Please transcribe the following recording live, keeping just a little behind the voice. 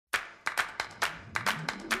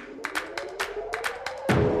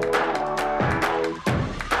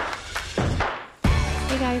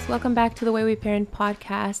guys, welcome back to the Way We Parent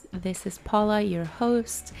podcast. This is Paula, your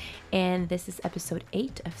host, and this is episode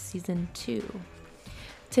 8 of season 2.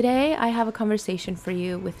 Today, I have a conversation for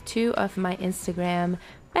you with two of my Instagram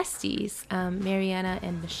besties, Mariana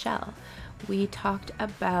and Michelle. We talked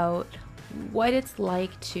about what it's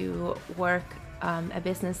like to work a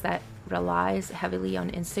business that relies heavily on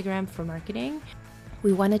Instagram for marketing.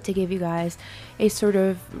 We wanted to give you guys a sort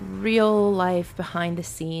of real life behind the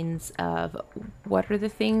scenes of what are the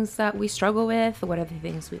things that we struggle with, what are the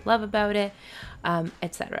things we love about it,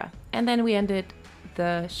 etc. And then we ended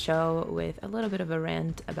the show with a little bit of a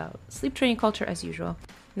rant about sleep training culture as usual.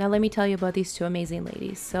 Now let me tell you about these two amazing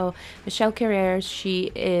ladies. So Michelle Carrere,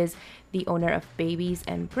 she is the owner of Babies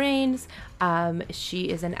and Brains. She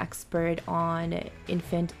is an expert on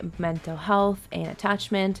infant mental health and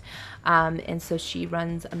attachment. And so she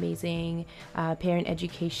runs amazing parent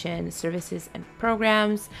education services and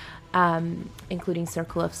programs, including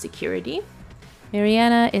Circle of Security.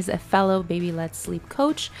 Mariana is a fellow baby-led sleep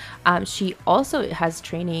coach. She also has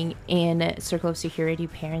training in Circle of Security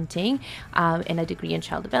parenting and a degree in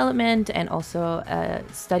child development, and also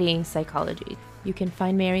studying psychology. You can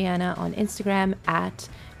find Mariana on Instagram at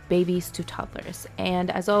Babies to Toddlers. And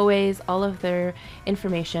as always, all of their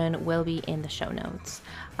information will be in the show notes.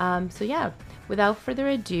 So yeah, without further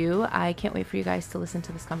ado, I can't wait for you guys to listen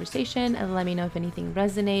to this conversation and let me know if anything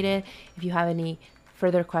resonated, if you have any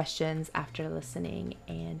further questions after listening,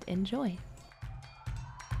 and enjoy.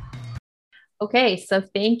 Okay, so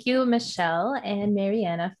thank you, Michelle and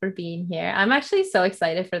Mariana, for being here. I'm actually so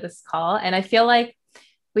excited for this call, and I feel like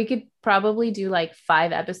we could probably do like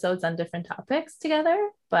 5 episodes on different topics together,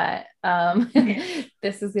 but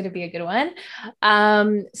this is going to be a good one.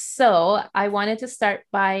 So I wanted to start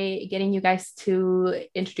by getting you guys to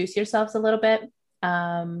introduce yourselves a little bit,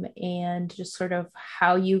 and just sort of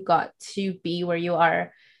how you got to be where you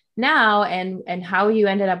are now, and how you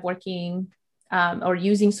ended up working or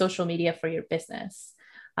using social media for your business.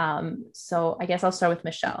 So I guess I'll start with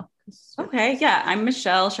Michelle. Okay. Yeah. I'm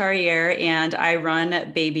Michelle Charriere and I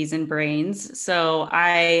run Babies and Brains. So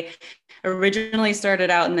I originally started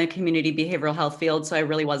out in the community behavioral health field. So I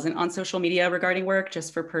really wasn't on social media regarding work,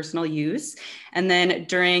 just for personal use. And then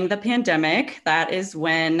during the pandemic, that is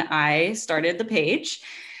when I started the page,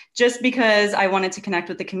 just because I wanted to connect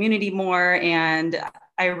with the community more. And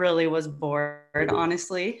I really was bored,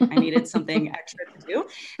 honestly. I needed something extra to do.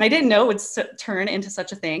 And I didn't know it would turn into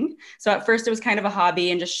such a thing. So at first it was kind of a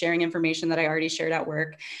hobby and just sharing information that I already shared at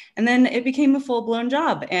work. And then it became a full-blown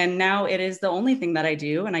job. And now it is the only thing that I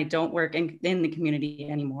do. And I don't work in the community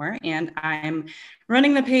anymore. And I'm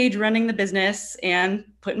running the page, running the business, and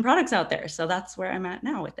putting products out there. So that's where I'm at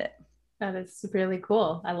now with it. That is really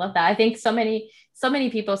cool. I love that. I think so many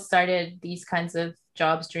people started these kinds of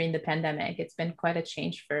jobs during the pandemic. It's been quite a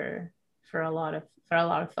change for a lot of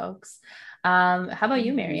folks. How about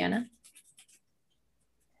you, Mariana?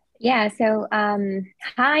 Yeah, so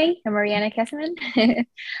hi, I'm Mariana Kesselman.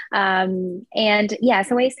 And yeah,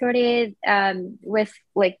 so I started with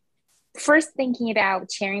like first thinking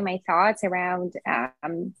about sharing my thoughts around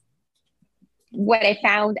what I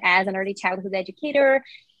found as an early childhood educator.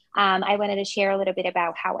 I wanted to share a little bit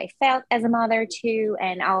about how I felt as a mother too,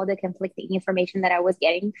 and all the conflicting information that I was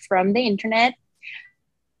getting from the internet.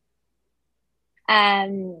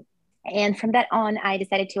 And from that on, I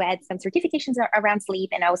decided to add some certifications around sleep,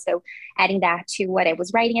 and also adding that to what I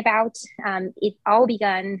was writing about. It all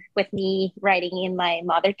began with me writing in my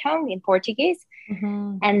mother tongue, in Portuguese.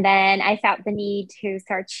 Mm-hmm. And then I felt the need to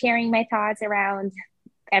start sharing my thoughts around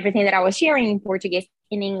everything that I was sharing in Portuguese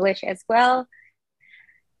in English as well.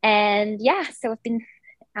 And yeah, so I've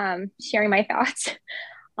been sharing my thoughts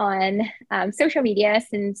on social media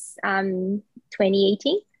since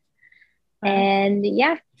 2018. Wow. And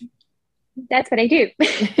yeah, that's what I do.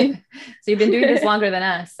 So you've been doing this longer than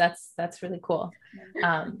us. That's really cool.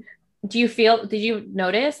 Did you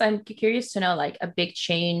notice, I'm curious to know, like a big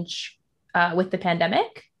change with the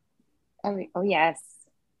pandemic? Oh yes,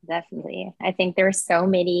 definitely. I think there's so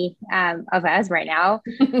many of us right now,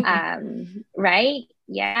 right?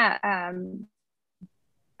 Yeah.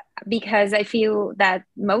 Because I feel that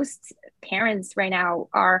most parents right now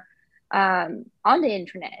are on the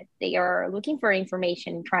internet. They are looking for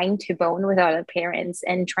information, trying to bond with other parents,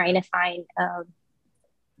 and trying to find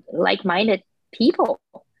like-minded people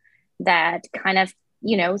that kind of,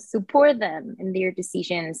 support them in their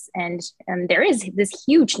decisions. And there is this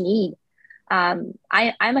huge need. I'm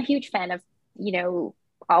a huge fan of,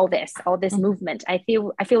 all this mm-hmm. movement. I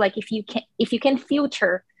feel like if you can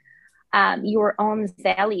filter your own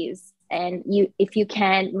values, and if you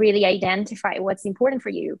can really identify what's important for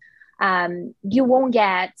you, you won't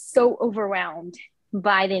get so overwhelmed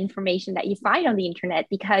by the information that you find on the internet,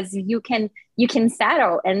 because you can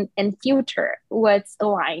settle and filter what's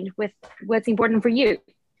aligned with what's important for you.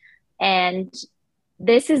 And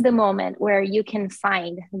this is the moment where you can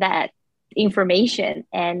find that information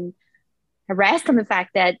and rest on the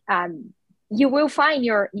fact that you will find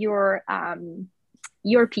your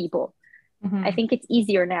people. Mm-hmm. I think it's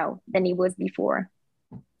easier now than it was before.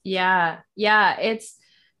 Yeah. It's,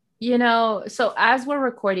 so as we're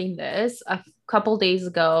recording this, a couple days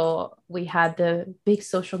ago, we had the big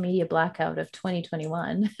social media blackout of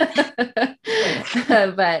 2021. But,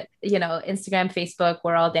 Instagram, Facebook,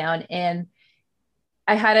 we're all down. And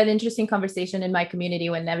I had an interesting conversation in my community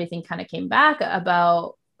when everything kind of came back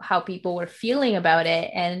about how people were feeling about it.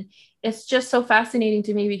 And it's just so fascinating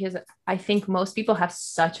to me because I think most people have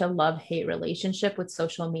such a love-hate relationship with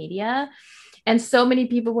social media. And so many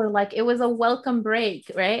people were like, it was a welcome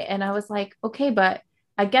break, right? And I was like, okay, but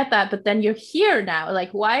I get that, but then you're here now.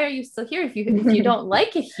 Like, why are you still here if you don't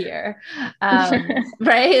like it here?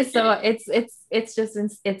 Right? So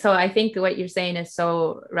it's so I think what you're saying is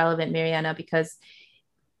so relevant, Mariana, because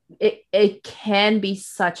it can be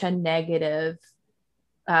such a negative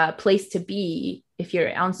place to be if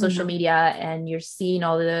you're on social media and you're seeing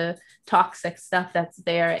all the toxic stuff that's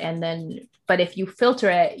there. And then, but if you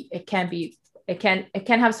filter it, it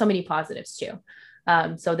can have so many positives too.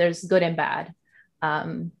 So there's good and bad.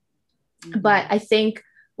 But I think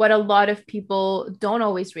what a lot of people don't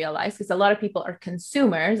always realize, because a lot of people are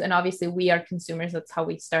consumers, and obviously we are consumers, that's how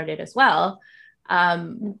we started as well.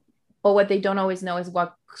 But what they don't always know is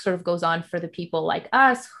what sort of goes on for the people like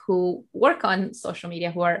us who work on social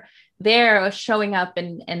media, who are there showing up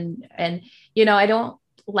and I don't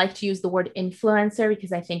like to use the word influencer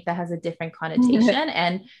because I think that has a different connotation.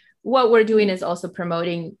 And what we're doing is also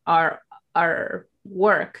promoting our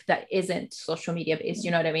work that isn't social media based. You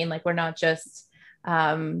know what I mean? Like, we're not just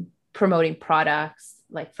promoting products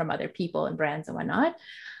like from other people and brands and whatnot.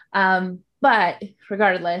 But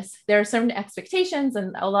regardless, there are certain expectations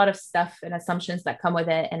and a lot of stuff and assumptions that come with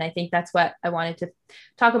it. And I think that's what I wanted to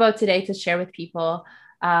talk about today, to share with people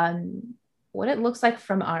what it looks like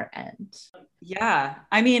from our end. Yeah.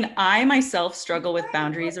 I mean, I myself struggle with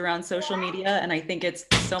boundaries around social media. And I think it's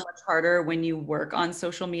so much harder when you work on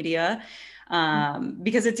social media,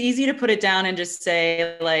 because it's easy to put it down and just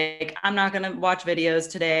say, like, I'm not going to watch videos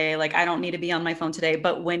today. Like, I don't need to be on my phone today.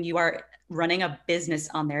 But when you are running a business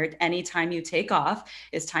on there, any time you take off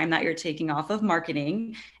is time that you're taking off of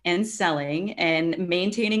marketing and selling and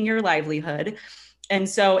maintaining your livelihood. And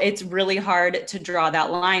so it's really hard to draw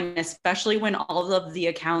that line, especially when all of the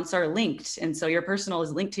accounts are linked. And so your personal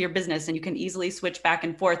is linked to your business and you can easily switch back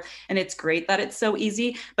and forth. And it's great that it's so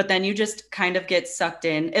easy, but then you just kind of get sucked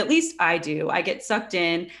in. At least I do. I get sucked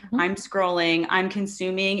in. I'm scrolling, I'm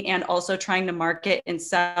consuming, and also trying to market and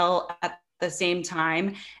sell at the same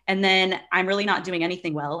time. And then I'm really not doing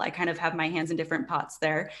anything well. I kind of have my hands in different pots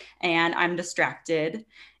there and I'm distracted.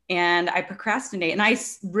 And I procrastinate. And I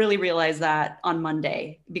really realized that on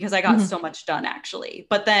Monday because I got so much done actually.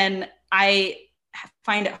 But then I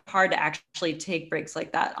find it hard to actually take breaks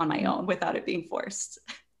like that on my own without it being forced.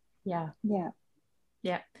 Yeah.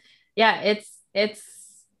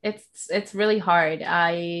 It's really hard.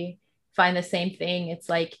 I find the same thing. It's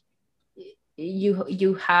like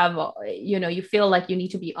you have, you feel like you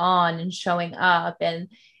need to be on and showing up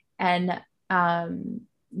and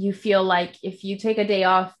you feel like if you take a day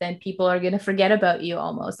off, then people are going to forget about you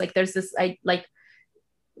almost. Like there's this,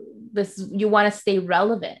 you want to stay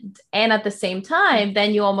relevant. And at the same time,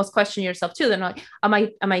 then you almost question yourself too. Then like,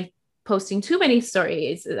 am I posting too many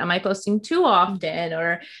stories? Am I posting too often?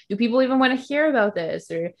 Or do people even want to hear about this?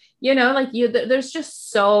 Or, there's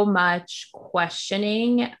just so much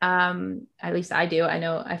questioning. At least I do.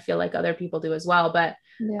 I feel like other people do as well, but,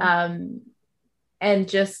 and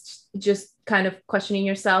just kind of questioning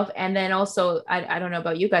yourself. And then also, I don't know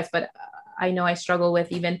about you guys, but I know I struggle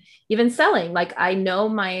with even selling. Like I know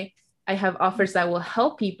I have offers that will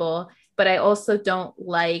help people, but I also don't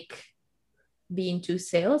like being too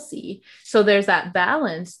salesy. So there's that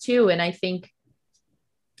balance too. And I think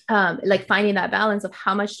like finding that balance of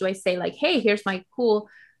how much do I say like, hey, here's my cool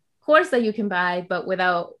course that you can buy, but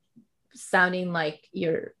without sounding like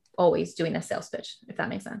you're always doing a sales pitch, if that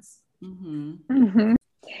makes sense.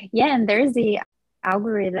 Yeah, and there's the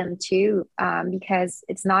algorithm too, because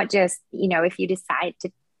it's not just, if you decide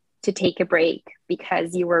to take a break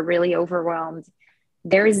because you were really overwhelmed,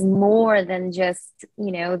 there is more than just,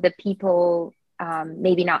 the people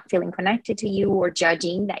maybe not feeling connected to you or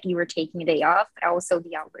judging that you were taking a day off, but also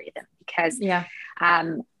the algorithm. Because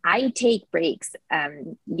I take breaks.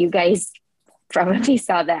 You guys probably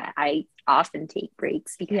saw that I often take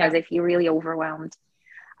breaks because I feel really overwhelmed.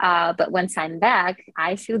 But once I'm back,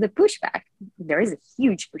 I feel the pushback. There is a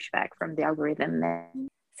huge pushback from the algorithm.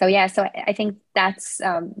 So yeah, so I think that's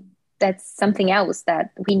something else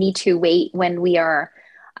that we need to wait when we are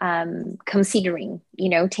considering,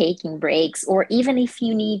 taking breaks, or even if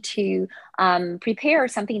you need to prepare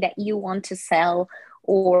something that you want to sell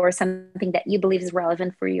or something that you believe is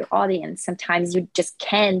relevant for your audience. Sometimes you just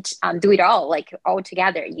can't do it all, like all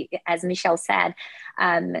together. As Michelle said,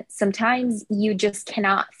 sometimes you just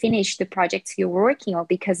cannot finish the projects you're working on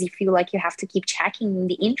because you feel like you have to keep checking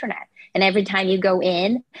the internet. And every time you go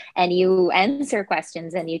in and you answer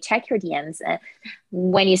questions and you check your DMs,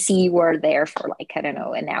 when you see you were there for like, I don't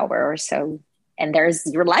know, an hour or so, and there's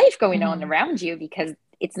your life going on around you because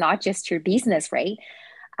it's not just your business, right?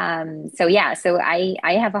 So I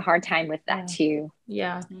have a hard time with that too.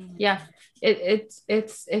 Yeah.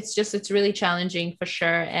 It's really challenging for sure.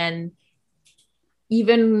 And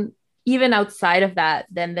even outside of that,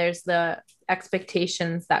 then there's the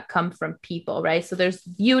expectations that come from people, right? So there's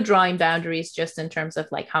you drawing boundaries just in terms of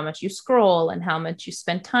like how much you scroll and how much you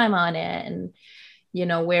spend time on it, and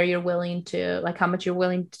where you're willing to, like, how much you're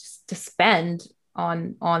willing to spend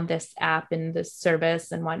on this app and this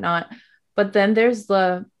service and whatnot. But then there's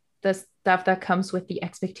the stuff that comes with the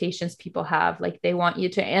expectations people have. Like they want you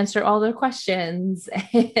to answer all their questions.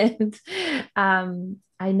 And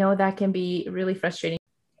I know that can be really frustrating.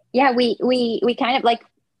 Yeah, we kind of like,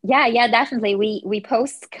 definitely. We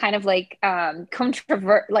post kind of like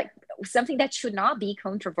like something that should not be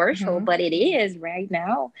controversial, but it is right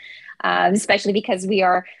now, especially because we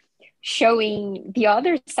are showing the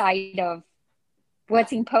other side of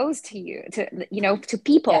what's imposed to you, to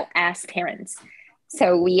people as parents.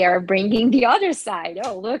 So we are bringing the other side.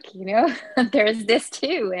 Oh, look, there's this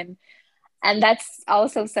too. And that's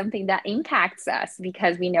also something that impacts us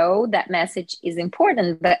because we know that message is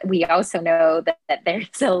important, but we also know that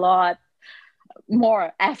there's a lot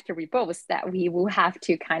more after we post that we will have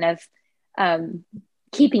to kind of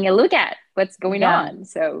keeping a look at what's going on.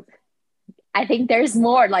 So I think there's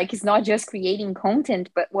more, like, it's not just creating content,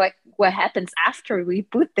 but what happens after we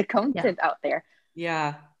put the content out there.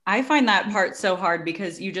 Yeah. I find that part so hard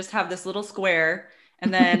because you just have this little square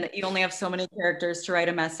and then you only have so many characters to write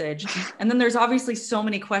a message. And then there's obviously so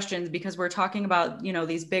many questions because we're talking about,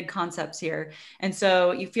 these big concepts here. And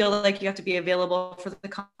so you feel like you have to be available for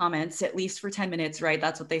the comments at least for 10 minutes, right?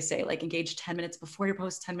 That's what they say, like engage 10 minutes before your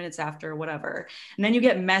post, 10 minutes after, whatever. And then you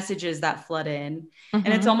get messages that flood in. And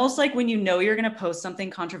it's almost like when you're going to post something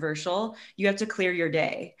controversial, you have to clear your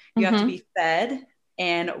day. You have to be fed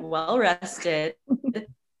and well rested.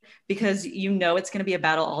 Because it's going to be a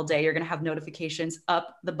battle all day. You're going to have notifications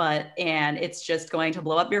up the butt and it's just going to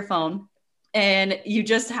blow up your phone. And you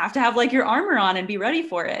just have to have like your armor on and be ready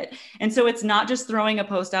for it. And so it's not just throwing a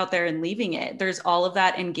post out there and leaving it. There's all of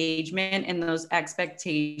that engagement and those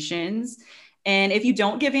expectations. And if you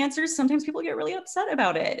don't give answers, sometimes people get really upset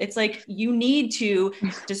about it. It's like, you need to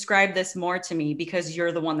describe this more to me because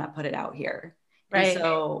you're the one that put it out here. Right. And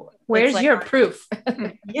so where's your proof?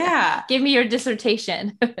 Yeah. Give me your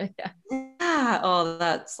dissertation. Yeah. Oh,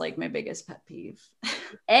 that's like my biggest pet peeve.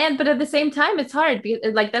 But at the same time, it's hard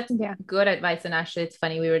because like that's good advice. And actually it's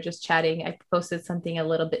funny. We were just chatting. I posted something a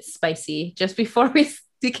little bit spicy just before we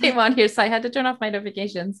came on here. So I had to turn off my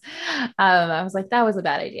notifications. I was like, that was a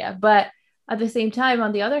bad idea. But at the same time,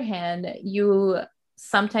 on the other hand, you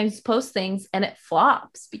sometimes post things and it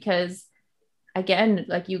flops because, again,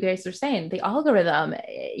 like you guys are saying, the algorithm,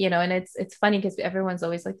 and it's funny because everyone's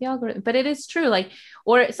always like the algorithm, but it is true. Like,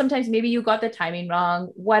 or sometimes maybe you got the timing wrong,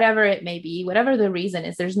 whatever it may be, whatever the reason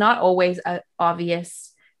is, there's not always an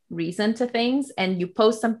obvious reason to things. And you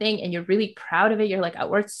post something and you're really proud of it. You're like, I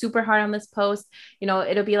worked super hard on this post.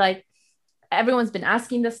 It'll be like, everyone's been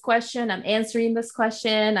asking this question. I'm answering this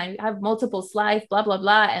question. I have multiple slides, blah, blah,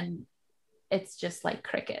 blah. And it's just like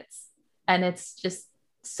crickets. And it's just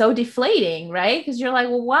so deflating, right? Because you're like,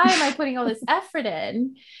 well, why am I putting all this effort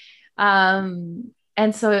in? And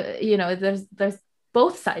so, there's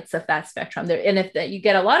both sides of that spectrum there. And if you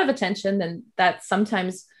get a lot of attention, then that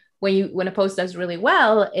sometimes when a post does really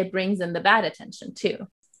well, it brings in the bad attention too.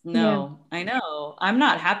 No, I know. I'm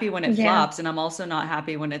not happy when it flops. And I'm also not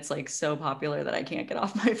happy when it's like so popular that I can't get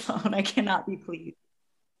off my phone. I cannot be pleased.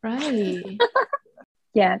 Right.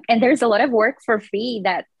 Yeah. And there's a lot of work for free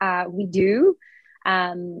that we do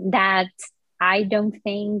that I don't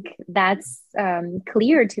think that's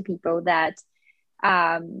clear to people, that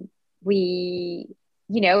we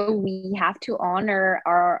have to honor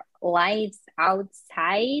our lives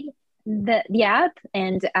outside the app,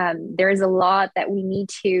 and there's a lot that we need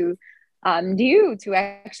to do to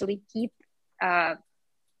actually keep uh,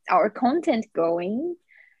 our content going,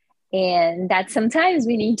 and that sometimes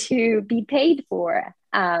we need to be paid for,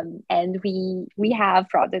 and we have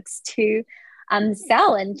products to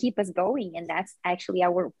sell and keep us going, and that's actually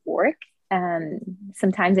our work.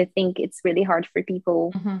 Sometimes I think it's really hard for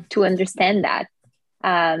people to understand that.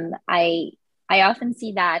 I often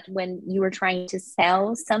see that when you are trying to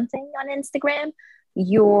sell something on Instagram,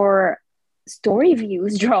 your story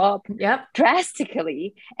views drop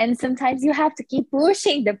drastically, and sometimes you have to keep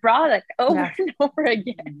pushing the product over and over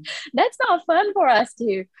again. That's not fun for us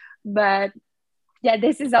too, but yeah,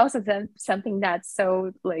 this is also something that's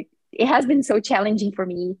so, like, it has been so challenging for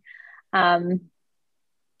me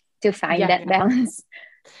to find that balance.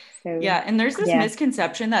 So, yeah. And there's this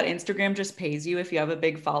misconception that Instagram just pays you if you have a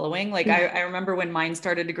big following. Like I remember when mine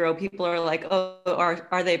started to grow, people are like, oh,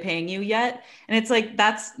 are they paying you yet? And it's like,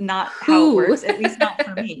 that's not how it works, at least not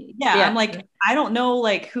for me. I'm like, I don't know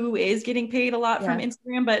like who is getting paid a lot from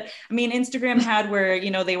Instagram, but I mean, Instagram had where,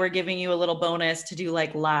 you know, they were giving you a little bonus to do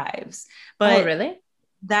like lives, but really?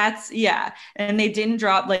 That's and they didn't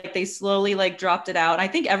drop, like they slowly like dropped it out. I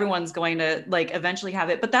think everyone's going to like eventually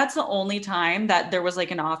have it, but that's the only time that there was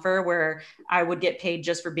like an offer where I would get paid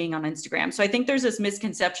just for being on Instagram. So I think there's this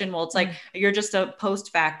misconception, well, it's like you're just a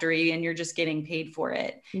post factory and you're just getting paid for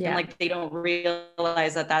it. And like they don't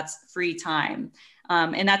realize that that's free time.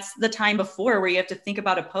 And that's the time before where you have to think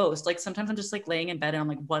about a post. Like sometimes I'm just like laying in bed and I'm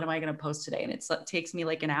like, what am I going to post today? And it takes me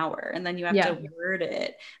like an hour, and then you have to word it,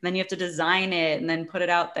 and then you have to design it and then put it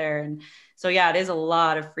out there. And so, it is a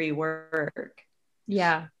lot of free work.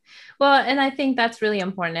 Yeah. Well, and I think that's really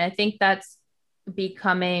important. I think that's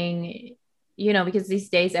becoming, you know, because these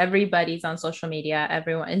days everybody's on social media,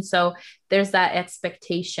 everyone. And so there's that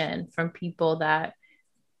expectation from people that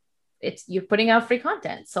you're putting out free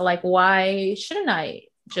content. So like, why shouldn't I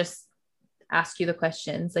just ask you the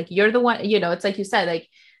questions? Like, you're the one, you know, it's like you said, like,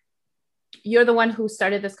 you're the one who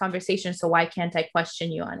started this conversation. So why can't I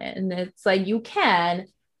question you on it? And it's like, you can,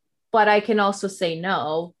 but I can also say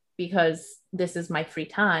no, because this is my free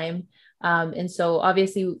time. And so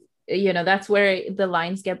obviously, you know, that's where the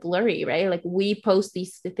lines get blurry, right? Like we post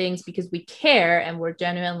these things because we care and we're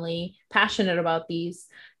genuinely passionate about these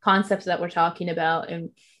concepts that we're talking about.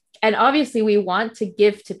 And obviously we want to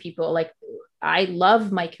give to people. Like I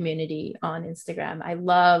love my community on Instagram. I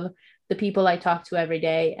love the people I talk to every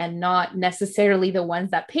day, and not necessarily the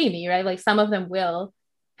ones that pay me, right? Like some of them will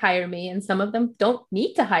hire me and some of them don't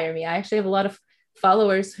need to hire me. I actually have a lot of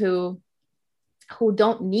followers who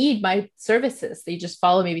don't need my services. They just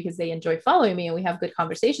follow me because they enjoy following me and we have good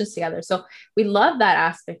conversations together. So we love that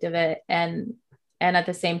aspect of it. And at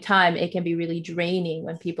the same time, it can be really draining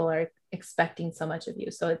when people are expecting so much of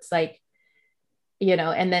you. So it's like, you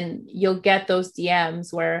know, and then you'll get those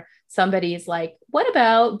DMs where somebody is like, what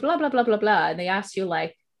about blah, blah, blah, blah, blah. And they ask you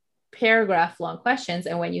like paragraph long questions.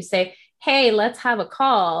 And when you say, hey, let's have a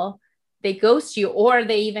call, they ghost you, or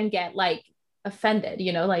they even get like offended,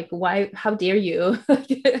 you know, like, why, how dare you,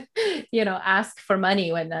 you know, ask for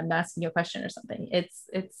money when I'm asking you a question or something. It's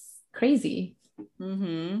crazy.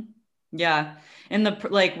 Mm-hmm. Yeah. And the,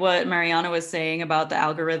 like what Mariana was saying about the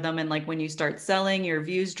algorithm, and like when you start selling, your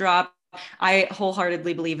views drop. I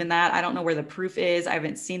wholeheartedly believe in that. I don't know where the proof is. I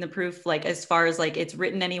haven't seen the proof, like as far as like it's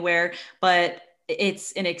written anywhere, but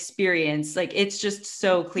it's an experience. Like it's just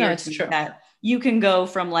so clear to me that you can go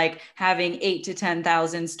from like having 8 to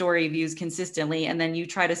 10,000 story views consistently, and then you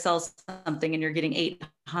try to sell something and you're getting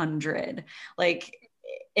 800. Like,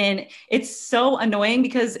 and it's so annoying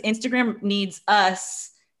because Instagram needs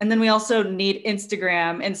us. And then we also need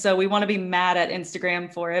Instagram. And so we want to be mad at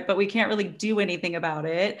Instagram for it, but we can't really do anything about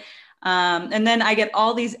it. And then I get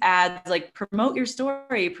all these ads like promote your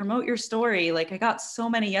story, promote your story. Like I got so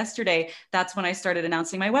many yesterday. That's when I started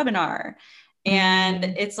announcing my webinar. And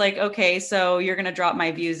it's like, okay, so you're going to drop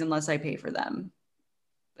my views unless I pay for them.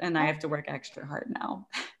 And I have to work extra hard now.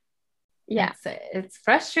 Yeah. It's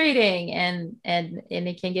frustrating and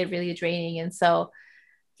it can get really draining. And so,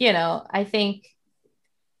 you know, I think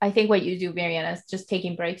what you do, Mariana, is just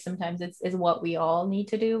taking breaks sometimes is what we all need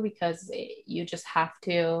to do, because you just have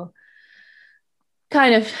to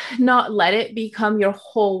kind of not let it become your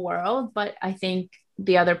whole world. But I think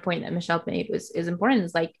the other point that Michelle made is important,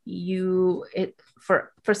 is like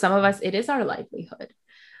for some of us, it is our livelihood.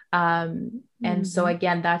 And so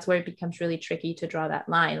again, that's where it becomes really tricky to draw that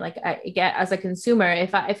line. Like I get, as a consumer,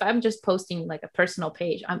 if I'm just posting like a personal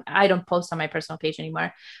page, I don't post on my personal page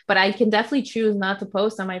anymore, but I can definitely choose not to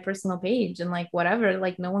post on my personal page and like, whatever,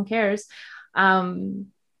 like no one cares.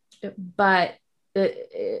 But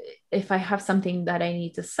if I have something that I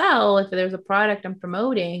need to sell, if there's a product I'm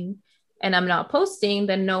promoting and I'm not posting,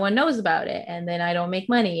 then no one knows about it. And then I don't make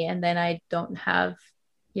money. And then I don't have,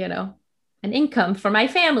 you know, an income for my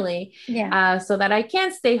family. Yeah. So that I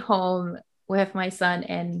can stay home with my son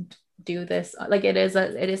and do this. Like it is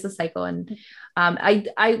a cycle. And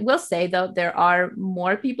I will say though, there are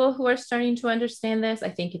more people who are starting to understand this. I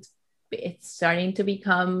think it's starting to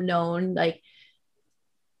become known, like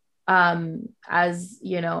as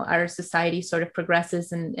you know, our society sort of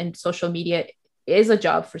progresses, and social media is a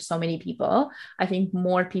job for so many people. I think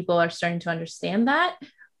more people are starting to understand that.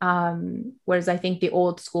 Whereas I think the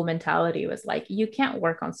old school mentality was like, you can't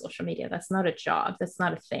work on social media, that's not a job, that's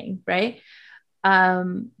not a thing, right?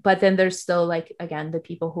 But then there's still, like, again, the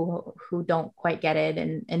people who don't quite get it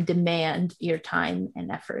and demand your time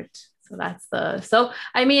and effort. So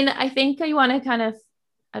I mean, I think you want to kind of,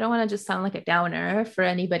 I don't want to just sound like a downer for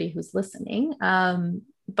anybody who's listening.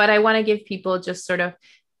 But I want to give people just sort of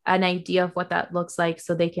an idea of what that looks like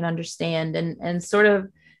so they can understand, and sort of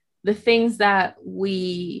the things that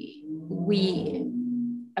we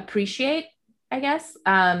appreciate, I guess.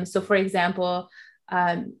 So for example,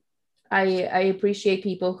 I appreciate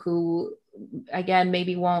people who, again,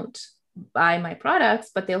 maybe won't buy my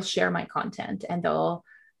products, but they'll share my content and they'll,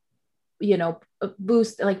 you know,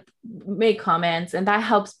 boost, like make comments, and that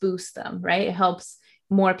helps boost them, right? It helps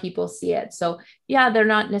more people see it. So yeah, they're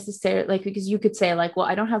not necessarily like, because you could say like, well,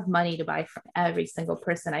 I don't have money to buy from every single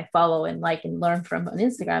person I follow and like and learn from on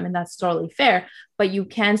Instagram, and that's totally fair, but you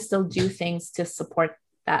can still do things to support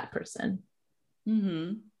that person.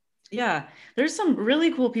 Mm-hmm. Yeah, there's some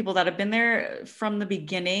really cool people that have been there from the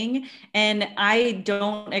beginning, and I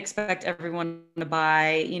don't expect everyone to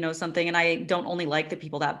buy, you know, something, and I don't only like the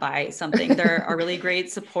people that buy something. There are really great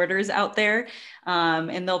supporters out there,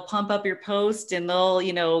 and they'll pump up your post, and they'll,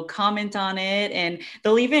 you know, comment on it, and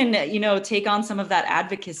they'll even, you know, take on some of that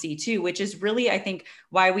advocacy too, which is really, I think,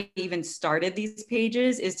 why we even started these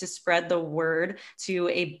pages, is to spread the word to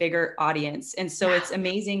a bigger audience. And so it's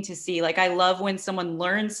amazing to see, like, I love when someone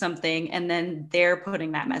learns something and then they're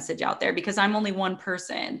putting that message out there, because I'm only one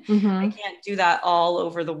person. Mm-hmm. I can't do that all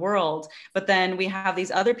over the world. But then we have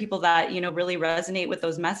these other people that, you know, really resonate with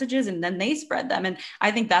those messages, and then they spread them. And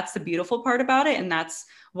I think that's the beautiful part about it. And that's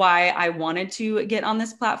why I wanted to get on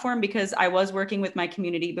this platform, because I was working with my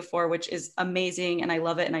community before, which is amazing. And I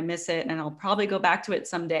love it and I miss it. And I'll probably go back to it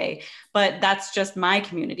someday, but that's just my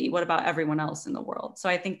community. What about everyone else in the world? So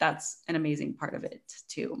I think that's an amazing part of it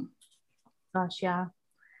too. Gosh, yeah.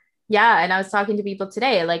 Yeah. And I was talking to people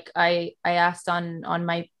today, like I asked on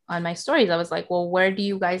my stories, I was like, well, where do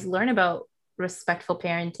you guys learn about respectful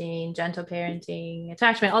parenting, gentle parenting,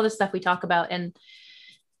 attachment, all this stuff we talk about? And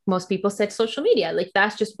most people said social media. Like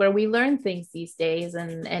that's just where we learn things these days,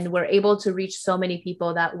 and we're able to reach so many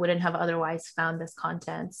people that wouldn't have otherwise found this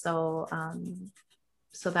content. So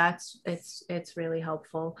that's it's really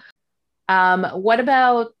helpful. What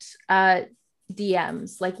about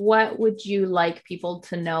DMs? Like, what would you like people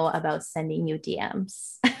to know about sending you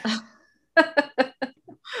DMs?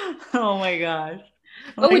 Oh my gosh.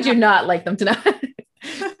 What would you not like them to know?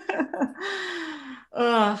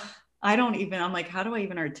 I'm like, how do I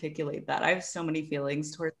even articulate that? I have so many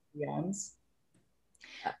feelings towards DMs.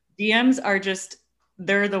 DMs are just,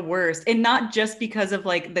 they're the worst. And not just because of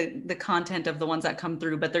like the content of the ones that come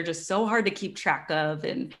through, but they're just so hard to keep track of.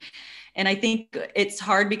 And I think it's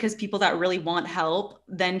hard because people that really want help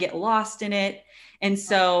then get lost in it. And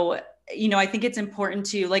so, you know, I think it's important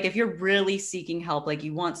to, like, if you're really seeking help, like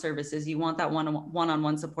you want services, you want that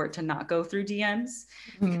one-on-one support, to not go through DMs,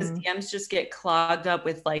 because DMs just get clogged up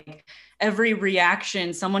with like every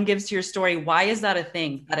reaction someone gives to your story. Why is that a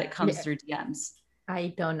thing that it comes through DMs?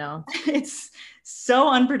 I don't know. It's so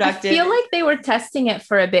unproductive. I feel like they were testing it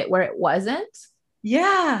for a bit where it wasn't.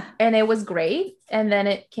 Yeah. And it was great. And then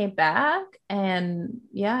it came back, and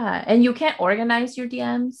yeah. And you can't organize your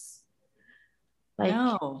DMs. Like,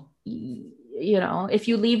 no. You know, if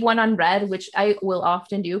you leave one unread, which I will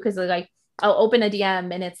often do, because like I'll open a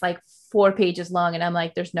DM and it's like 4 pages long, and I'm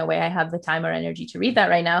like, there's no way I have the time or energy to read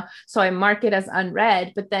that right now. So I mark it as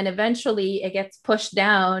unread, but then eventually it gets pushed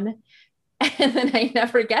down, and then I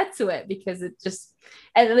never get to it because it just,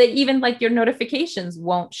 and even like your notifications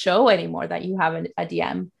won't show anymore that you have a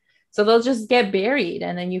DM. So they'll just get buried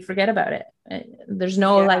and then you forget about it. There's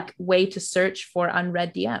no like way to search for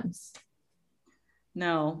unread DMs.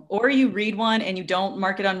 No. Or you read one and you don't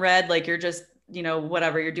mark it unread, like you're just, you know,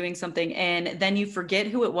 whatever, you're doing something, and then you forget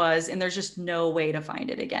who it was, and there's just no way to find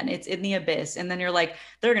it again. It's in the abyss. And then you're like,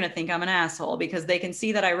 they're going to think I'm an asshole because they can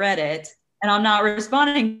see that I read it and I'm not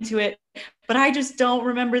responding to it, but I just don't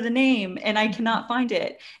remember the name and I cannot find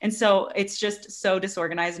it. And so it's just so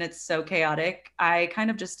disorganized and it's so chaotic. I kind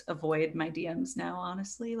of just avoid my DMs now,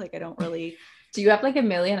 honestly. Like I don't really. Do you have like a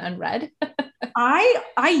million unread?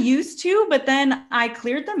 I used to, but then I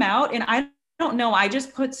cleared them out, and I don't know. I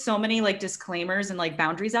just put so many like disclaimers and like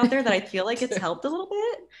boundaries out there that I feel like it's helped a little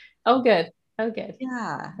bit. Oh, good. Oh, good.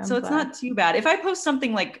 Yeah. I'm So it's glad. not too bad. If I post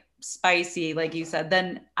something like spicy, like you said,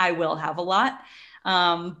 then I will have a lot.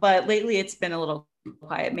 But lately it's been a little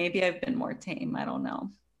quiet. Maybe I've been more tame. I don't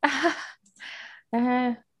know.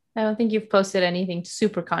 I don't think you've posted anything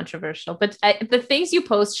super controversial, but the things you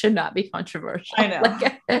post should not be controversial. I know.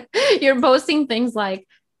 Like, you're posting things like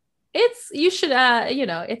you should,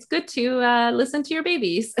 it's good to listen to your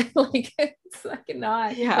babies. Like it's like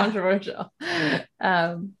not controversial.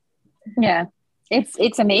 Yeah,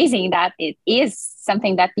 it's amazing that it is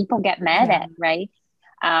something that people get mad at, right?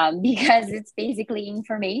 Because it's basically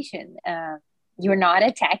information. You're not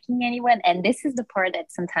attacking anyone, and this is the part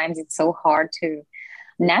that sometimes it's so hard to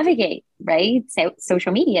navigate, right? So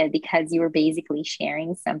social media, because you're basically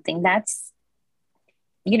sharing something that's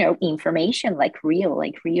information, like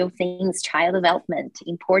real things, child development,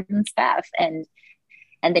 important stuff, and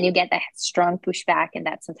then you get that strong pushback, and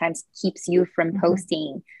that sometimes keeps you from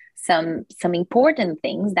posting some important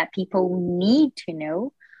things that people need to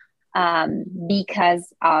know,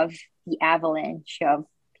 because of the avalanche of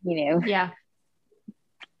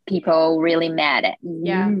people really mad at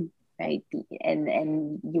you, right?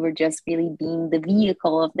 And you were just really being the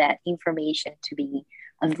vehicle of that information to be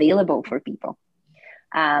available for people.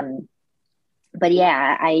 But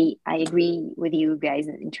yeah, I agree with you guys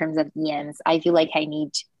in terms of DMs. I feel like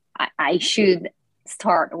I should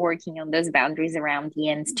start working on those boundaries around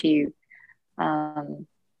DMs too. I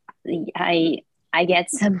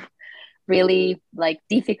get some really like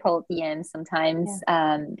difficult DMs sometimes,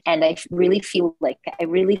 and I feel like I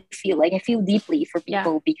feel deeply for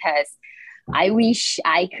people because I wish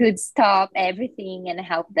I could stop everything and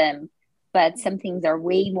help them, but some things are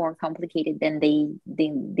way more complicated than they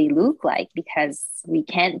look like, because we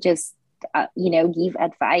can't just give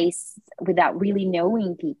advice without really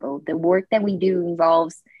knowing people. The work that we do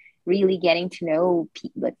involves really getting to know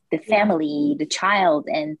people, the family, the child,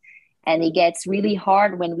 and it gets really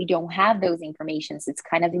hard when we don't have those informations. It's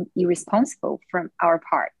kind of irresponsible from our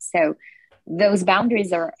part. So those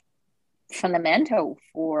boundaries are fundamental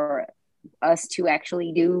for us to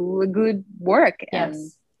actually do a good work.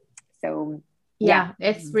 So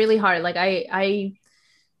it's really hard. Like I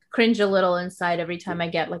cringe a little inside every time I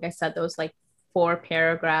get, like I said, those like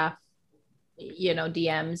 4-paragraph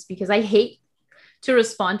DMs, because I hate to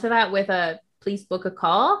respond to that with a please book a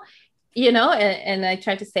call, and I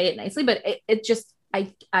try to say it nicely, but it just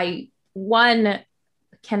I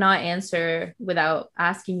cannot answer without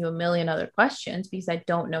asking you a million other questions, because I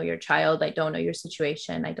don't know your child, I don't know your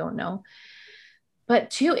situation, I don't know.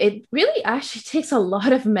 But two, it really actually takes a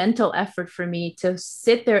lot of mental effort for me to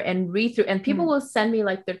sit there and read through. And people will send me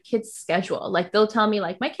like their kid's schedule. Like they'll tell me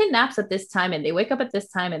like my kid naps at this time and they wake up at this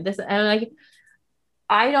time and this. And I'm like,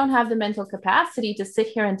 I don't have the mental capacity to sit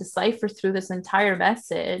here and decipher through this entire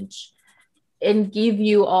message and give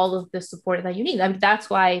you all of the support that you need. I mean, that's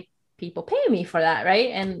why people pay me for that,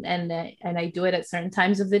 right? And I do it at certain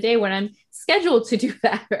times of the day when I'm scheduled to do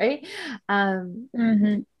that, right?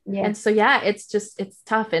 And so, it's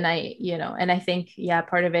tough. And I think,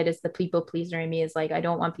 part of it is the people pleaser in me is like, I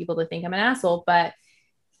don't want people to think I'm an asshole, but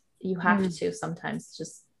you have to sometimes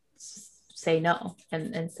just say no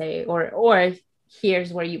and say, or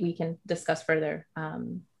here's where we can discuss further.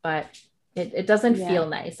 But it doesn't feel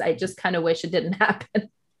nice. I just kind of wish it didn't happen.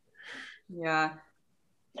 Yeah.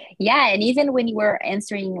 And even when you were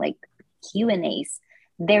answering like Q&As,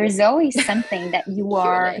 there's always something that you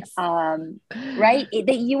are right,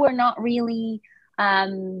 that you are not really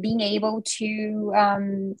being able to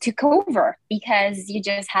cover, because you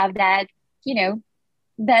just have that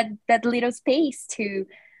that little space to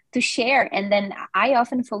share. And then I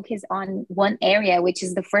often focus on one area, which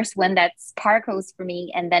is the first one that sparkles for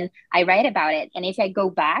me, and then I write about it. And if I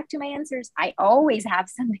go back to my answers, I always have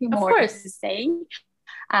something more to say.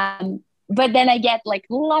 But then I get like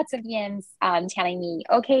lots of DMs telling me,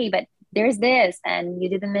 okay, but there's this, and you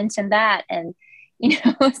didn't mention that. And,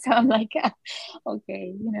 so I'm like,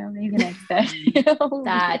 okay, maybe next time.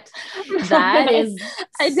 That is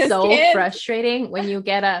so frustrating when you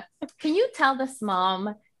get can you tell this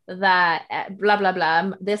mom that blah, blah,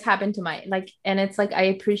 blah, this happened to my, like, and it's like, I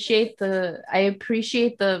appreciate the,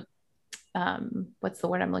 what's the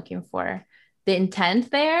word I'm looking for? The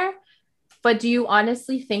intent there. But do you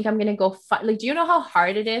honestly think I'm going to go do you know how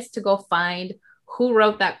hard it is to go find who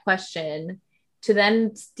wrote that question, to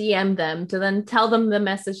then DM them, to then tell them the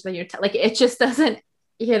message that you're like, it just doesn't,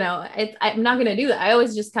 I'm not going to do that. I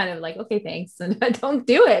always just kind of like, okay, thanks. And I don't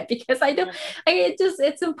do it because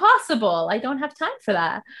it's impossible. I don't have time for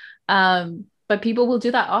that. But people will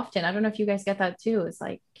do that often. I don't know if you guys get that too. It's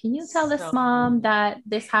like, can you tell this mom that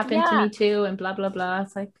this happened to me too? And blah, blah, blah.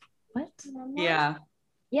 It's like, what? Yeah.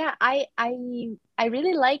 Yeah, I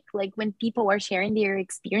really like when people are sharing their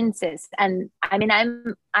experiences, and I mean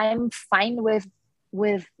I'm fine with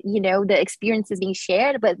the experiences being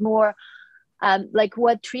shared, but more like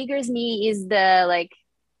what triggers me is the like,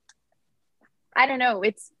 I don't know,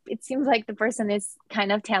 it seems like the person is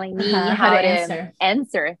kind of telling me how to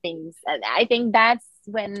answer things, and I think that's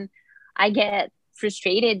when I get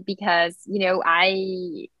frustrated because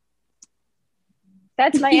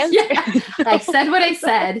that's my answer. Yeah. I said what I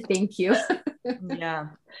said. Thank you. Yeah.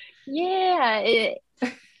 Yeah.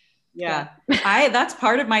 Yeah. That's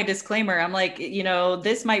part of my disclaimer. I'm like,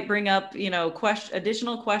 this might bring up,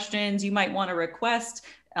 additional questions. You might want to request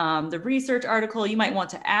the research article. You might want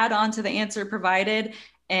to add on to the answer provided.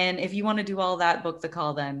 And if you want to do all that, book the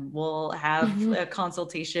call, then we'll have a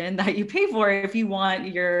consultation that you pay for if you want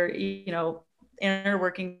your, inner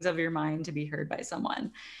workings of your mind to be heard by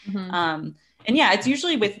someone. And yeah, it's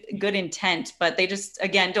usually with good intent, but they just,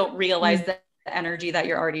 again, don't realize the energy that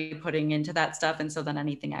you're already putting into that stuff. And so then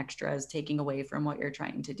anything extra is taking away from what you're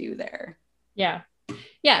trying to do there. Yeah.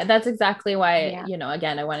 Yeah. That's exactly why,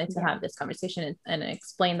 again, I wanted to have this conversation and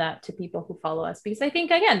explain that to people who follow us, because I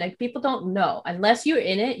think, again, like, people don't know unless you're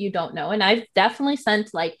in it, you don't know. And I've definitely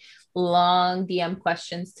sent like long DM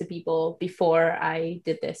questions to people before I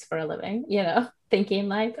did this for a living, thinking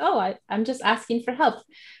like, oh, I'm just asking for help.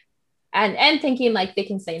 And thinking like they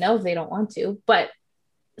can say no if they don't want to, but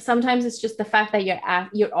sometimes it's just the fact that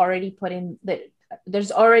you're already putting that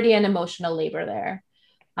there's already an emotional labor there,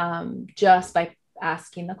 just by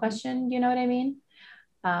asking the question. You know what I mean?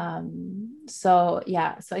 So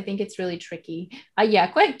I think it's really tricky.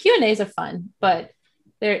 Q&As are fun, but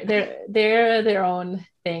they're their own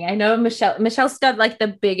thing. I know Michelle's got like the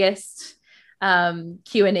biggest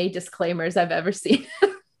Q&A disclaimers I've ever seen.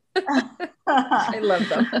 I love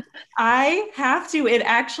them. I have to. It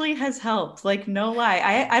actually has helped. Like, no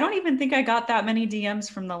lie. I don't even think I got that many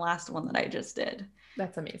DMs from the last one that I just did.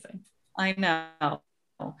 That's amazing. I know.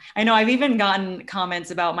 I've even gotten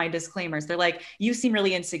comments about my disclaimers. They're like, you seem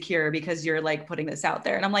really insecure because you're like putting this out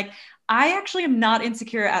there. And I'm like, I actually am not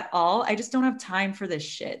insecure at all. I just don't have time for this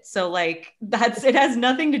shit. So like, it has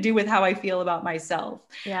nothing to do with how I feel about myself.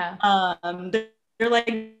 Yeah. They're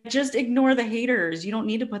like, just ignore the haters. You don't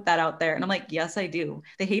need to put that out there. And I'm like, yes, I do.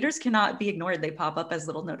 The haters cannot be ignored. They pop up as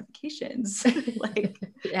little notifications. Like,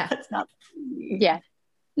 yeah, that's not. Yeah,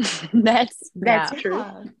 that's true.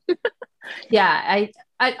 Yeah.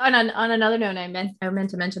 On another note, I meant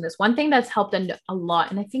to mention this. One thing that's helped a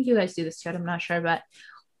lot, and I think you guys do this too, I'm not sure, but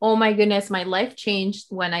oh my goodness, my life changed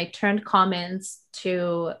when I turned comments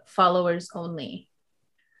to followers only.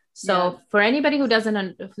 So for anybody who doesn't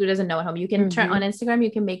know at home, you can turn on Instagram,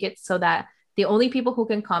 you can make it so that the only people who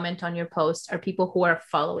can comment on your post are people who are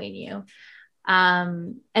following you.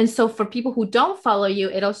 And so for people who don't follow you,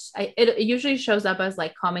 it usually shows up as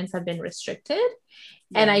like comments have been restricted.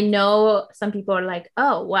 Yeah. And I know some people are like,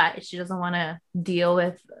 oh, what? She doesn't want to deal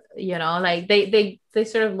with, like they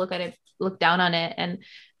sort of look down on it. And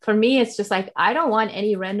for me, it's just like, I don't want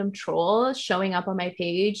any random troll showing up on my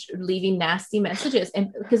page, leaving nasty messages.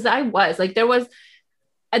 And because there was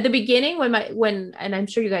at the beginning and I'm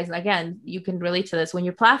sure you guys, again, you can relate to this, when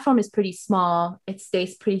your platform is pretty small, it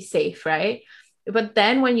stays pretty safe, right? But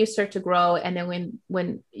then when you start to grow, and then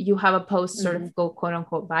when you have a post sort of go quote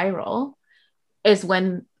unquote viral, is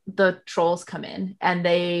when the trolls come in and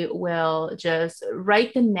they will just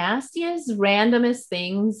write the nastiest, randomest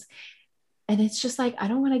things. And it's just like, I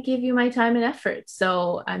don't want to give you my time and effort,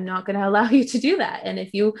 so I'm not going to allow you to do that. And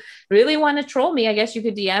if you really want to troll me, I guess you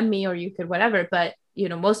could DM me or you could whatever. But,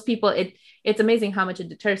 most people, it's amazing how much it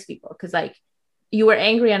deters people, because like, you were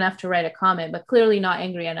angry enough to write a comment, but clearly not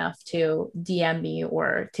angry enough to DM me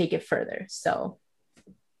or take it further. So,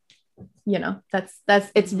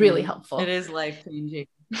 it's really helpful. It is life changing.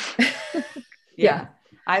 Yeah.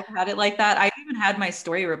 I've had it like that. I've even had my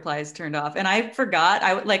story replies turned off, and I forgot.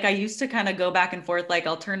 I used to kind of go back and forth. Like,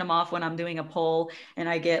 I'll turn them off when I'm doing a poll and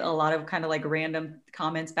I get a lot of kind of like random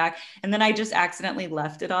comments back. And then I just accidentally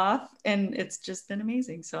left it off, and it's just been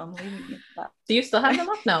amazing. So I'm leaving it off. Do you still have them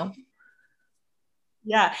off? No.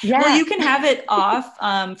 Yeah. Well, you can have it off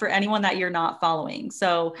for anyone that you're not following.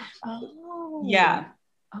 So Oh. yeah.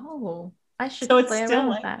 Oh, I should so it's play still around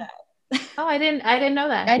like with that. Oh, I didn't know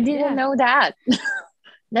that. I didn't know that.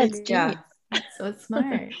 That's Yeah. genius. So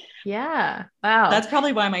smart. Yeah. Wow. That's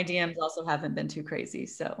probably why my DMs also haven't been too crazy.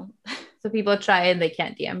 So People try and they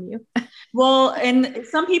can't DM you. well, and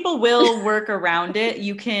some people will work around it.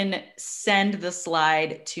 You can send the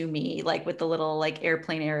slide to me, like with the little like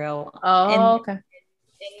airplane arrow. Oh, okay. And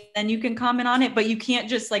then you can comment on it, but you can't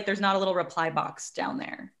just like, there's not a little reply box down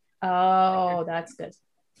there. Oh, that's good.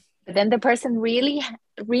 But then the person really,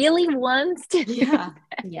 really wants to do Yeah.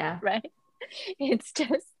 that, Yeah. right? It's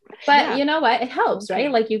just, But you know what? It helps, okay.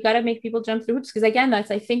 right? Like you got to make people jump through hoops. Because again,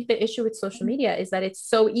 that's I think the issue with social media is that it's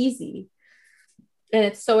so easy and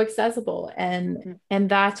it's so accessible. And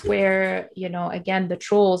that's where, again, the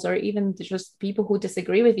trolls or even just people who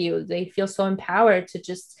disagree with you, they feel so empowered to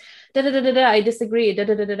just da da da da da, I disagree, da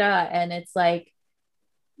da da da da. And it's like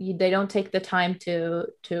they don't take the time to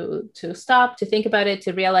stop, to think about it,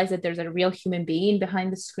 to realize that there's a real human being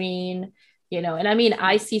behind the screen. And I mean,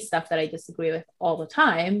 I see stuff that I disagree with all the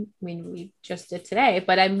time. I mean, we just did today,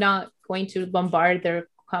 but I'm not going to bombard their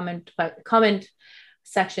comment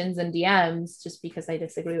sections and DMs just because I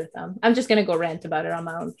disagree with them. I'm just going to go rant about it on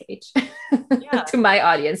my own page to my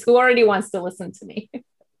audience who already wants to listen to me.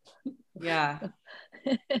 Yeah.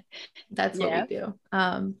 That's what we do.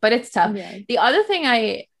 But it's tough. Yeah. The other thing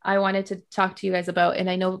I wanted to talk to you guys about, and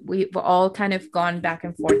I know we've all kind of gone back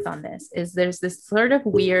and forth on this, is there's this sort of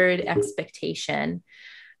weird expectation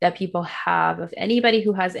that people have of anybody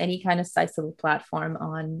who has any kind of sizable platform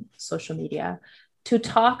on social media to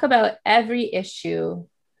talk about every issue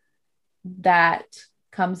that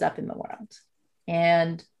comes up in the world.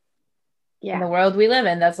 And in the world we live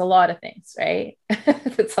in, that's a lot of things, right?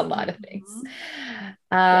 That's a lot of things.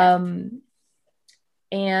 And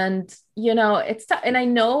it's tough. And I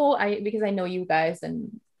know because I know you guys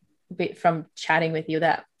and from chatting with you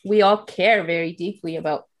that we all care very deeply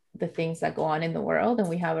about the things that go on in the world and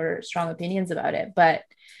we have our strong opinions about it. But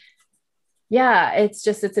yeah, it's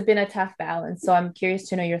been a tough balance. So I'm curious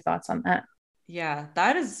to know your thoughts on that. Yeah,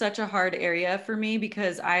 that is such a hard area for me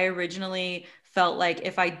because I originally felt like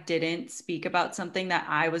if I didn't speak about something that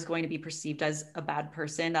I was going to be perceived as a bad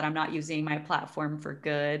person, that I'm not using my platform for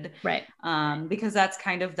good. Right. Because that's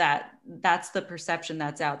kind of that's the perception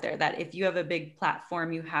that's out there, that if you have a big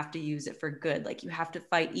platform, you have to use it for good. Like you have to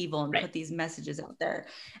fight evil and put these messages out there.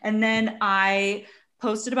 And then I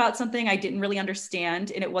posted about something I didn't really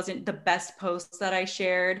understand, and it wasn't the best post that I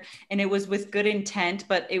shared, and it was with good intent,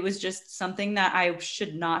 but it was just something that I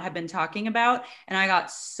should not have been talking about, and I got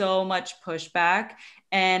so much pushback,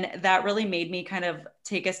 and that really made me kind of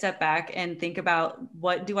take a step back and think about,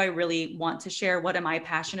 what do I really want to share? What am I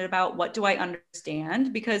passionate about? What do I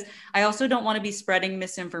understand? Because I also don't want to be spreading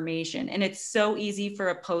misinformation, and it's so easy for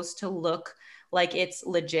a post to look like it's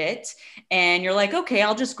legit. And you're like, okay,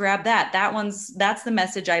 I'll just grab that. That's the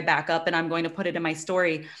message I back up and I'm going to put it in my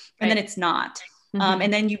story. And then it's not.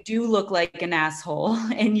 And then you do look like an asshole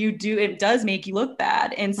and it does make you look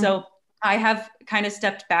bad. And so I have kind of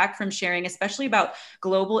stepped back from sharing, especially about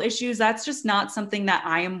global issues. That's just not something that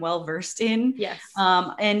I am well versed in. Yes.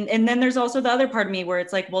 And then there's also the other part of me where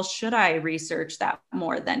it's like, well, should I research that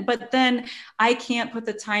more then? But then I can't put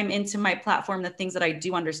the time into my platform, the things that I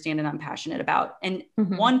do understand and I'm passionate about. And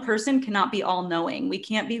one person cannot be all knowing. We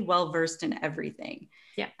can't be well versed in everything.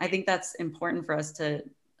 Yeah. I think that's important for us to,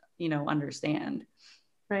 understand.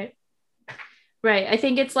 Right. Right. I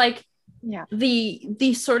think it's like,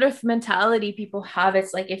 the sort of mentality people have,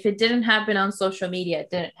 it's like, if it didn't happen on social media,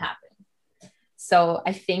 it didn't happen. So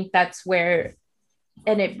I think that's where,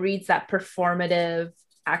 and it breeds that performative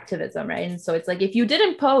activism, right? And so it's like, if you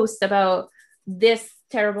didn't post about this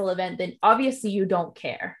terrible event, then obviously you don't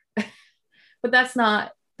care. But that's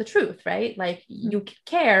not the truth, right? Like you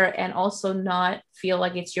care and also not feel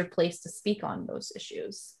like it's your place to speak on those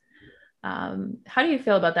issues. How do you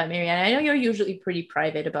feel about that, Mariana? I know you're usually pretty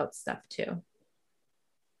private about stuff too.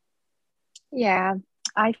 Yeah,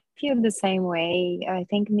 I feel the same way. I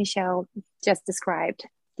think Michelle just described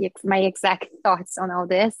my exact thoughts on all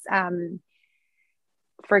this.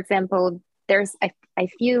 For example, I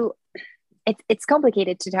feel it's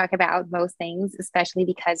complicated to talk about most things, especially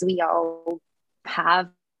because we all have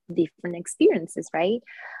different experiences, right?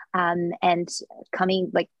 And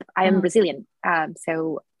coming, like, I am Brazilian,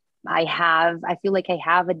 so I feel like I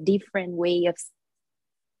have a different way of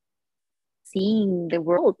seeing the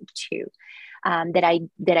world too, that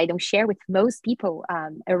I don't share with most people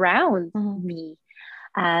around me.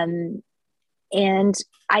 And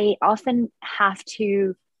I often have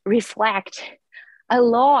to reflect a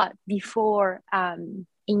lot before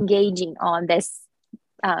engaging on this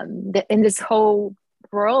in this whole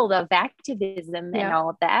world of activism and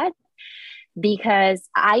all of that. because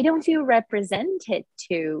I don't feel represented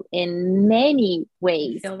too in many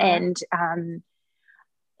ways. And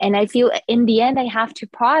I feel in the end, I have to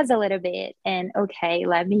pause a little bit and, okay,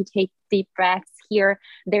 let me take deep breaths here.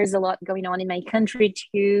 There's a lot going on in my country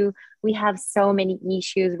too. We have so many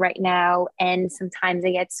issues right now. And sometimes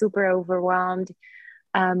I get super overwhelmed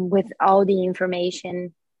with all the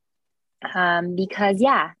information. Because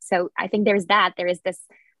so I think there's that. There is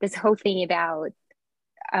this whole thing about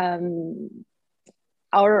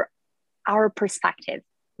our perspective,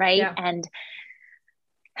 right? Yeah. And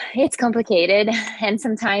it's complicated, and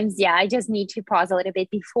sometimes I just need to pause a little bit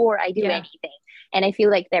before I do anything. And I feel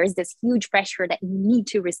like there's this huge pressure that you need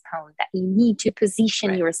to respond, that you need to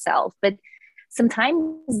position yourself, but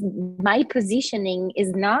sometimes my positioning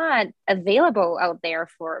is not available out there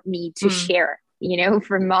for me to share,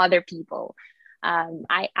 from other people.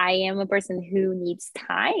 I am a person who needs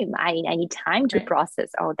time. I need time to process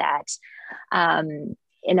all that.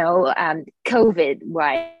 COVID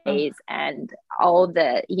wise, and all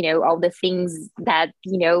the things that,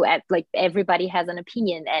 like everybody has an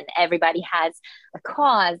opinion and everybody has a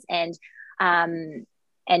cause. And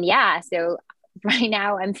so right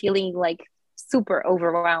now I'm feeling like super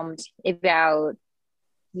overwhelmed about,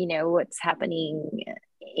 what's happening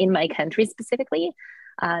in my country specifically.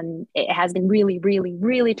 It has been really, really,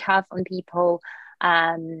 really tough on people.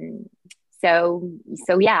 So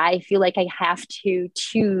I feel like I have to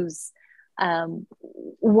choose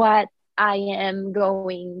what I am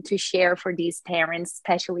going to share for these parents,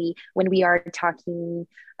 especially when we are talking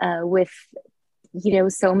with,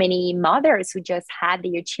 so many mothers who just had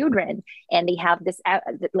their children, and they have this,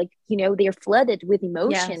 they're flooded with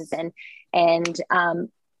emotions. And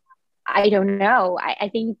I don't know. I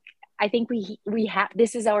think we have,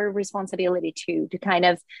 this is our responsibility to kind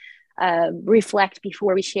of reflect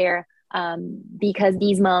before we share. Because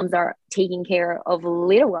these moms are taking care of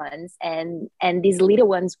little ones, and these little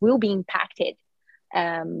ones will be impacted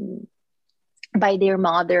by their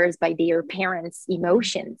mothers, by their parents'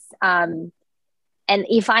 emotions. And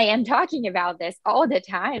if I am talking about this all the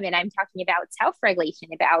time, and I'm talking about self-regulation,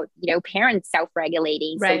 about, parents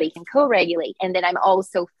self-regulating so they can co-regulate, and then I'm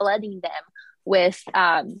also flooding them with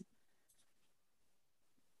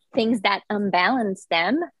things that unbalance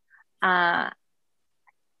them,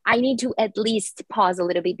 I need to at least pause a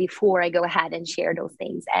little bit before I go ahead and share those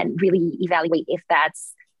things and really evaluate if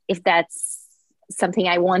that's something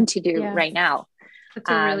I want to do right now. That's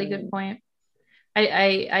a really good point.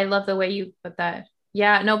 I love the way you put that.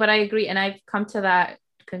 Yeah, no, but I agree. And I've come to that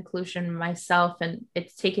conclusion myself, and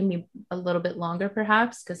it's taken me a little bit longer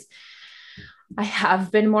perhaps because I have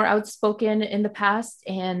been more outspoken in the past,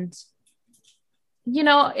 and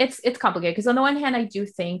it's complicated because on the one hand, I do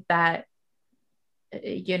think that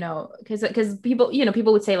because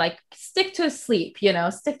people would say like, stick to sleep,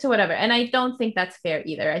 stick to whatever. And I don't think that's fair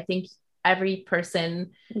either. I think every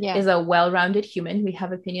person is a well-rounded human. We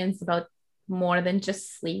have opinions about more than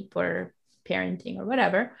just sleep or parenting or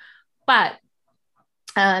whatever. But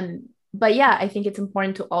I think it's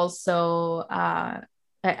important to also,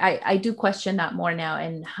 I do question that more now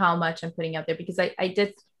and how much I'm putting out there, because I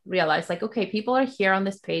did realize like, okay, people are here on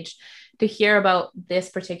this page to hear about this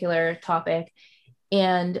particular topic,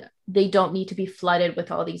 and they don't need to be flooded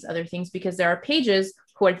with all these other things, because there are pages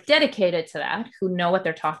who are dedicated to that, who know what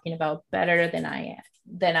they're talking about better than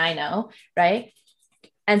I know. Right.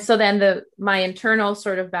 And so then my internal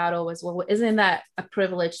sort of battle was, well, isn't that a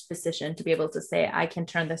privileged position to be able to say, I can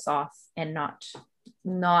turn this off and not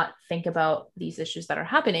think about these issues that are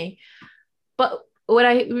happening? But what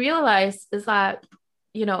I realized is that,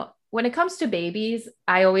 when it comes to babies,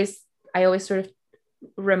 I always sort of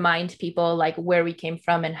remind people like where we came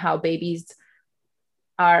from and how babies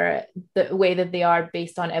are the way that they are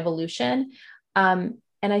based on evolution. And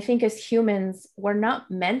I think as humans, we're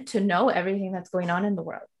not meant to know everything that's going on in the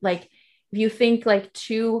world. Like if you think like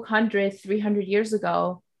 200, 300 years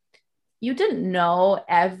ago, you didn't know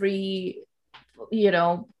every,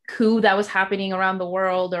 coup that was happening around the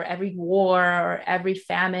world, or every war, or every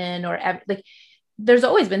famine, or there's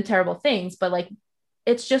always been terrible things, but like,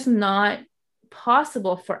 it's just not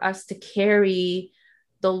possible for us to carry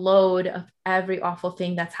the load of every awful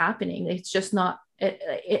thing that's happening. It's just not,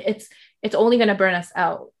 it's only going to burn us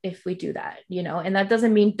out if we do that, and that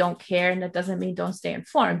doesn't mean don't care. And that doesn't mean don't stay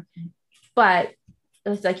informed, but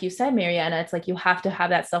it's like you said, Mariana, it's like, you have to have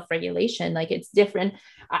that self-regulation. Like it's different.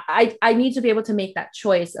 I need to be able to make that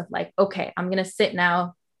choice of like, okay, I'm going to sit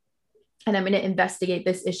now and I'm going to investigate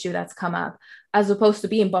this issue that's come up, as opposed to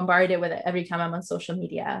being bombarded with it every time I'm on social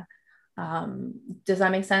media. Does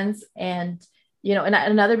that make sense? And and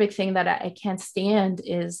another big thing that I can't stand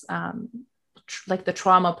is like the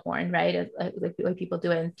trauma porn, right? Like people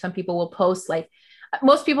do it, and some people will post like,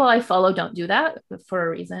 most people I follow don't do that for a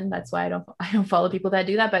reason. That's why I don't follow people that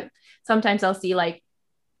do that. But sometimes I'll see like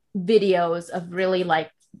videos of really like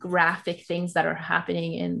graphic things that are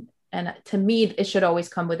happening and to me it should always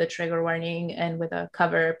come with a trigger warning and with a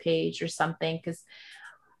cover page or something, because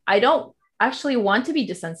I don't actually want to be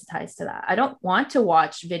desensitized to that. I don't want to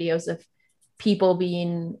watch videos of people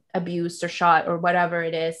being abused or shot or whatever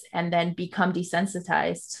it is and then become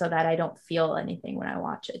desensitized so that I don't feel anything when I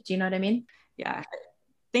watch it. Do you know what I mean? Yeah. I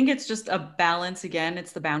think it's just a balance. Again,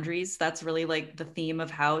 it's the boundaries. That's really like the theme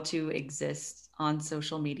of how to exist on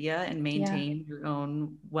social media and maintain your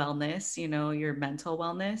own wellness, your mental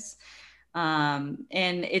wellness. And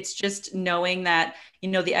it's just knowing that,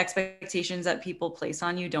 the expectations that people place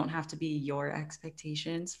on you don't have to be your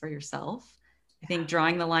expectations for yourself. I think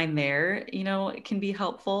drawing the line there, it can be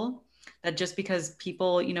helpful. That just because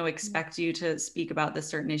people, expect you to speak about this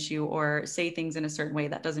certain issue or say things in a certain way,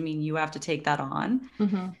 that doesn't mean you have to take that on.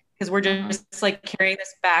 Because we're just like carrying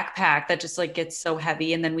this backpack that just like gets so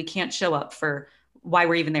heavy, and then we can't show up for why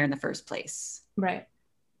we're even there in the first place. Right.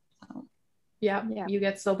 So. Yeah. You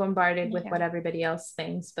get so bombarded with what everybody else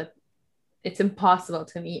thinks, but it's impossible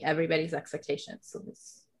to meet everybody's expectations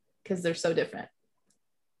because they're so different.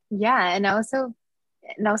 Yeah. And also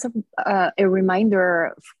a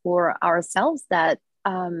reminder for ourselves that,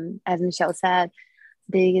 as Michelle said,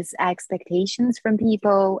 these expectations from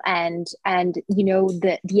people and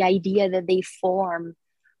the idea that they form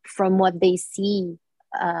from what they see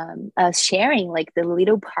us sharing, like the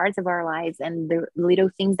little parts of our lives and the little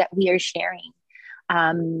things that we are sharing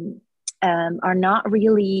are not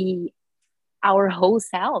really our whole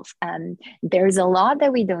self. There's a lot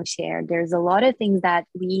that we don't share. There's a lot of things that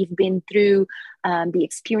we've been through, the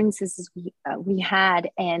experiences we had,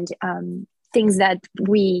 and things that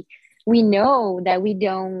we know that we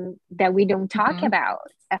don't talk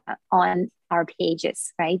about on our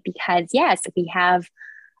pages, right? Because yes, we have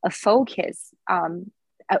a focus.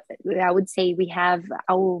 I would say we have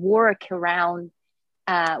our work around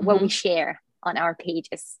what we share on our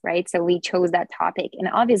pages, right? So we chose that topic, and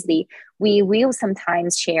obviously we will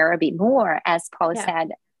sometimes share a bit more. As Paula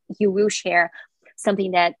said, you will share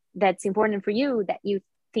something that's important for you, that you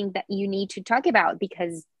think that you need to talk about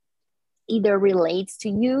because either relates to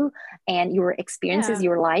you and your experiences,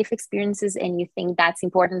 your life experiences, and you think that's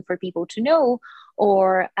important for people to know,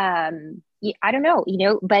 or I don't know,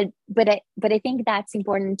 but I think that's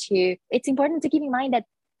important to, it's important to keep in mind that,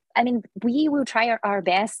 I mean, we will try our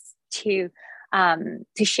best to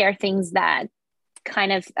share things that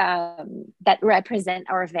kind of that represent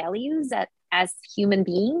our values as human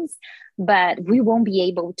beings, but we won't be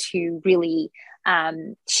able to really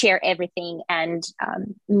share everything and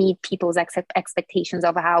meet people's expectations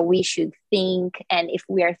of how we should think, and if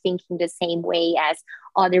we are thinking the same way as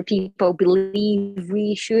other people believe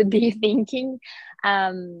we should be thinking.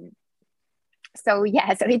 So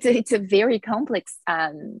it's a very complex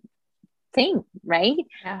thing, right?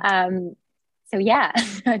 So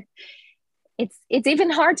it's even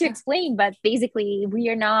hard to explain, but basically we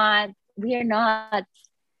are not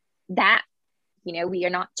that, we are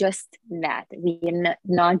not just that. We are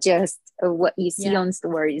not just what you see on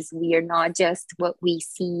stories. We are not just what we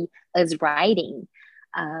see as writing.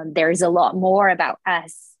 There's a lot more about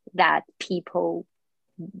us that people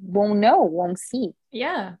won't see.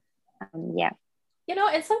 And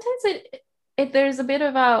sometimes there's a bit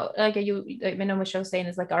about, like Michelle was saying,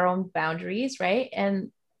 is like our own boundaries, right?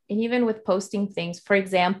 And even with posting things, for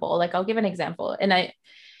example, like I'll give an example, and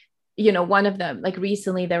one of them, like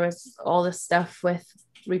recently there was all this stuff with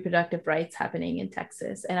reproductive rights happening in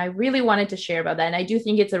Texas, and I really wanted to share about that, and I do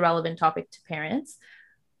think it's a relevant topic to parents.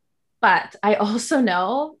 But I also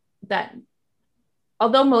know that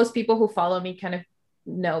although most people who follow me kind of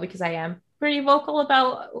know, because I am pretty vocal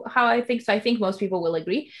about how I think, so I think most people will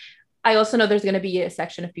agree. I also know there's going to be a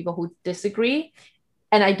section of people who disagree,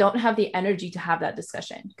 and I don't have the energy to have that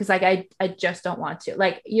discussion because like I just don't want to,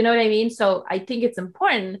 like, you know what I mean? So I think it's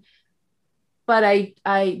important, but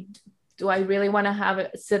do I really want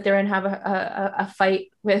to sit there and have a fight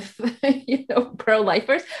with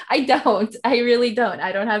pro-lifers? I really don't.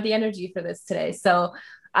 I don't have the energy for this today, so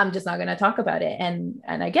I'm just not going to talk about it. And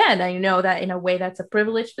again, I know that in a way that's a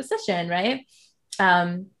privileged position, right?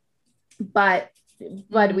 But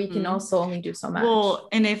we can also only do so much. Well,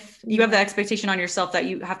 and if you have the expectation on yourself that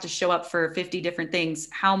you have to show up for 50 different things,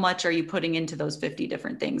 how much are you putting into those 50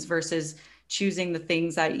 different things versus choosing the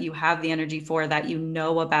things that you have the energy for, that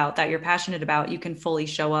about, that you're passionate about, you can fully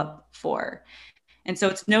show up for. And so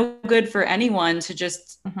it's no good for anyone to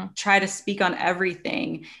just try to speak on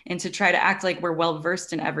everything and to try to act like we're well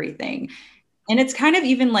versed in everything. And it's kind of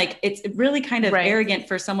even like, it's really kind of arrogant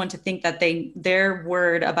for someone to think that their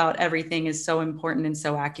word about everything is so important and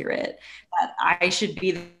so accurate, that I should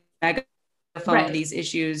be the megaphone of these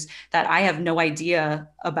issues that I have no idea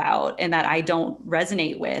about and that I don't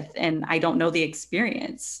resonate with and I don't know the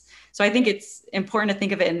experience. So I think it's important to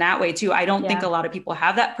think of it in that way too. I don't think a lot of people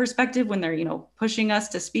have that perspective when they're, pushing us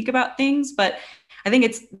to speak about things, but I think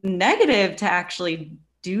it's negative to actually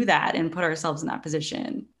do that and put ourselves in that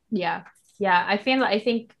position. Yeah. Yeah.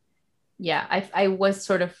 I was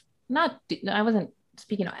sort of I wasn't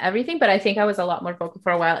speaking on everything, but I think I was a lot more vocal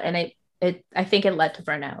for a while. And I think it led to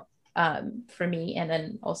burnout for me. And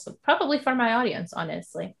then also probably for my audience,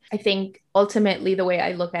 honestly. I think ultimately the way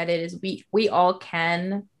I look at it is we all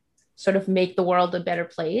can sort of make the world a better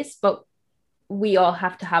place, but we all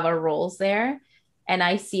have to have our roles there. And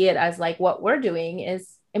I see it as like what we're doing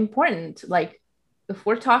is important. Like if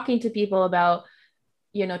we're talking to people about,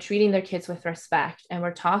 treating their kids with respect, and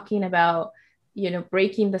we're talking about,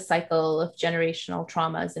 breaking the cycle of generational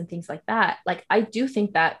traumas and things like that. Like, I do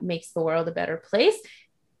think that makes the world a better place.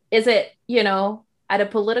 Is it, at a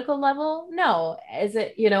political level? No. Is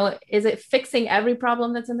it fixing every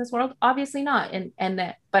problem that's in this world? Obviously not.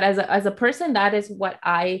 But as a person, that is what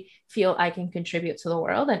I feel I can contribute to the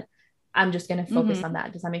world. And I'm just going to focus on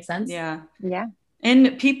that. Does that make sense? Yeah. Yeah.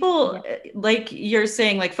 And people, like you're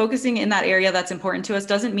saying, like focusing in that area that's important to us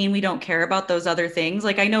doesn't mean we don't care about those other things.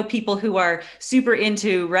 Like I know people who are super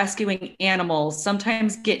into rescuing animals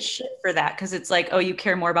sometimes get shit for that because it's like, oh, you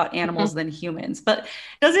care more about animals than humans. But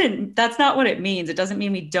that's not what it means. It doesn't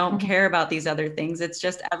mean we don't care about these other things. It's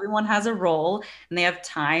just everyone has a role and they have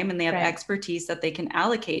time and they have expertise that they can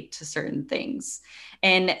allocate to certain things.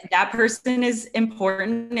 And that person is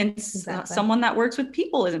important, and someone that works with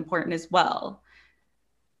people is important as well.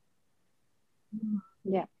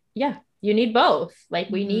 Yeah, you need both. Like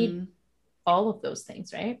we need all of those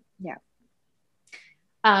things, right? Yeah.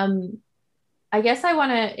 I guess I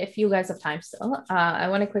want to, if you guys have time still, I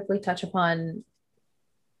want to quickly touch upon,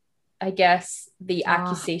 I guess, the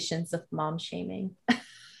accusations of mom shaming,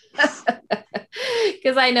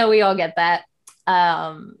 because I know we all get that.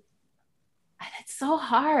 And it's so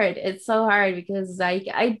hard. It's so hard because I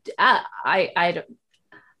don't,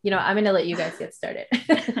 I'm going to let you guys get started.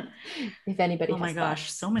 If anybody has my gosh,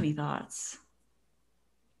 thoughts. So many thoughts.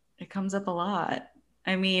 It comes up a lot.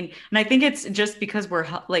 I mean, and I think it's just because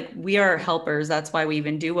we are helpers. That's why we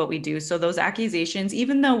even do what we do. So those accusations,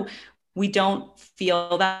 even though we don't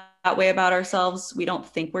feel that way about ourselves, we don't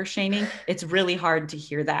think we're shaming. It's really hard to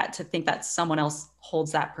hear that, to think that someone else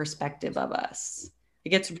holds that perspective of us. It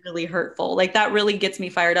gets really hurtful. Like that really gets me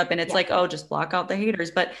fired up. And it's like, oh, just block out the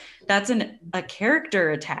haters. But that's a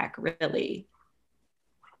character attack, really.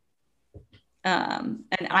 And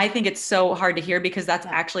I think it's so hard to hear because that's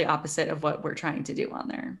actually opposite of what we're trying to do on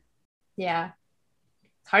there. Yeah.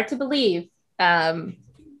 It's hard to believe. But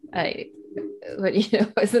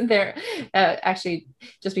wasn't there actually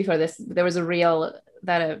just before this, there was a reel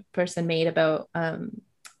that a person made about,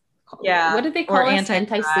 what did they call us?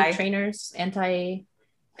 Anti-sleep trainers,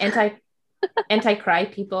 anti-cry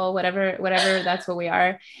people, whatever, that's what we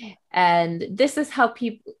are. And this is how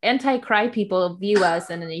anti-cry people view us.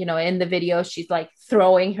 And, in the video, she's like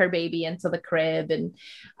throwing her baby into the crib and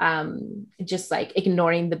just like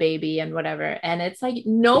ignoring the baby and whatever. And it's like,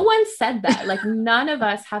 no one said that. Like none of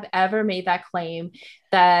us have ever made that claim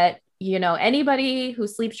that, anybody who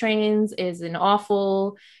sleep trains is an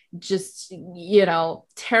awful, just,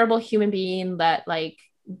 terrible human being that like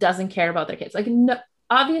doesn't care about their kids. Like, no,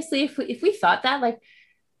 obviously, if we thought that, like,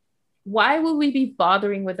 why would we be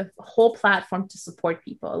bothering with a whole platform to support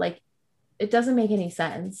people? Like, it doesn't make any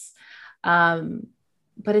sense.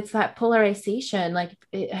 But it's that polarization. Like,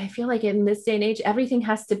 I feel like in this day and age, everything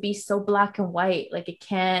has to be so black and white. Like,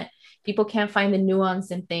 people can't find the nuance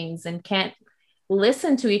in things and can't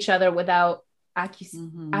listen to each other without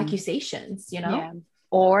accusations, Yeah.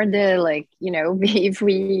 Or if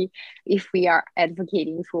we are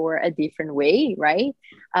advocating for a different way, right?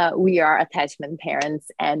 We are attachment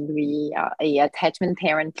parents, and attachment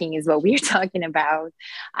parenting is what we're talking about.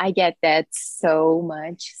 I get that so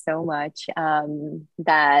much,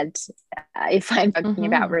 that if I'm talking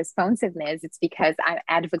about responsiveness, it's because I'm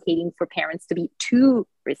advocating for parents to be too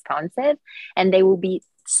responsive, and they will be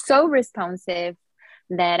so responsive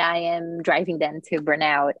that I am driving them to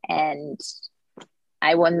burnout, and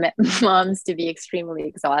I want moms to be extremely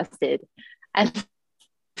exhausted. And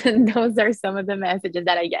those are some of the messages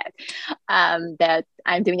that I get, that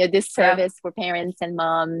I'm doing a disservice for parents and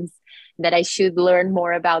moms, that I should learn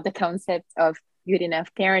more about the concept of good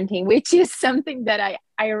enough parenting, which is something that I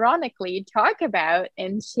ironically talk about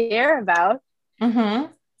and share about.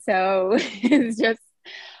 Mm-hmm. So it's just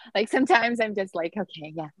like, sometimes I'm just like,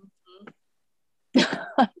 okay,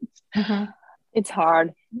 Mm-hmm. it's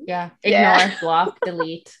hard. Yeah. Ignore, block,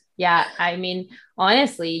 delete. Yeah. I mean,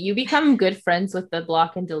 honestly, you become good friends with the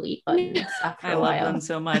block and delete buttons after I a love while. them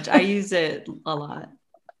so much. I use it a lot.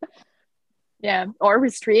 Yeah. Or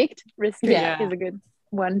restrict. Restrict Yeah. is a good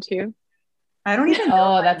one too. I don't even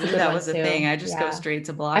know Oh, if that's I a knew good that one was a too. thing. I just go Yeah. straight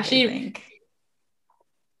to block, Actually, I think.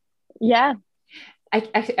 Yeah. I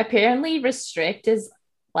apparently restrict is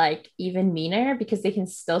like even meaner because they can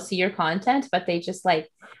still see your content, but they just like,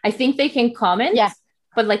 I think they can comment, Yeah.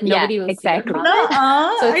 but like nobody will see your exactly. comment.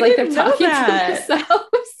 Nuh-uh, So it's I like they're didn't know talking to that.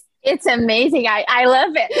 themselves. It's amazing. I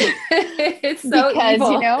love it. It's so Because,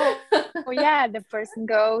 evil. you know, yeah, the person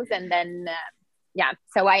goes and then, yeah.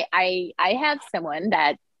 So I have someone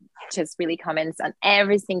that just really comments on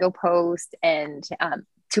every single post, and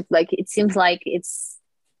to like, it seems like it's,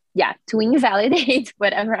 yeah, to invalidate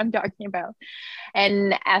whatever I'm talking about.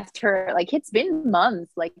 And after, like, it's been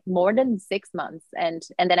months, like more than 6 months, and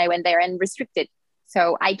then I went there and restricted,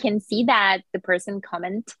 so I can see that the person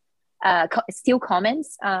still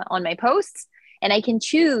comments on my posts, and I can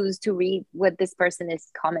choose to read what this person is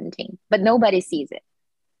commenting, but nobody sees it.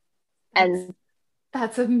 And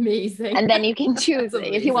that's amazing. And then you can choose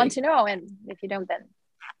if you want to know, and if you don't, then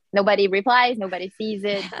nobody replies, nobody sees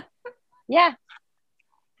it. Yeah.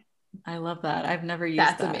 I love that. I've never used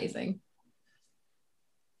that's that. amazing.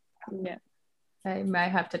 Yeah. I might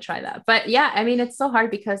have to try that. But yeah, I mean, it's so hard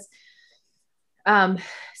because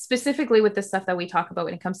specifically with the stuff that we talk about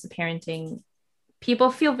when it comes to parenting, people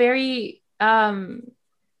feel very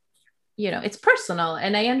it's personal,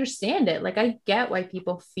 and I understand it. Like, I get why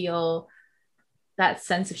people feel that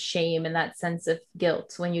sense of shame and that sense of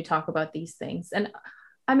guilt when you talk about these things. And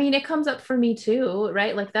I mean, it comes up for me too,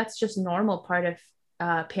 right? Like, that's just normal part of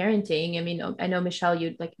parenting. I mean, I know, Michelle,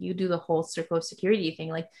 you do the whole circle of security thing.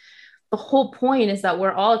 Like, the whole point is that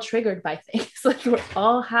we're all triggered by things. Like, we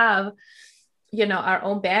all have, our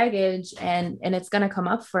own baggage, and it's going to come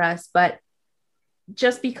up for us. But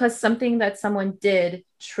just because something that someone did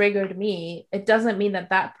triggered me, it doesn't mean that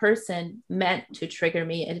that person meant to trigger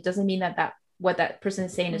me. And it doesn't mean that what that person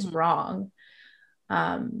is saying is wrong.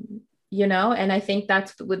 And I think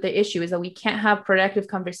that's what the issue is, that we can't have productive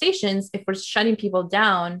conversations if we're shutting people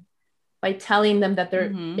down by telling them that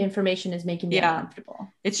their information is making them uncomfortable.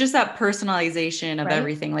 It's just that personalization of right?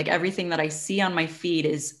 everything. Like, everything that I see on my feed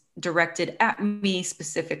is directed at me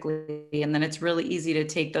specifically. And then it's really easy to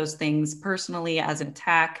take those things personally as an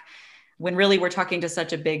attack, when really we're talking to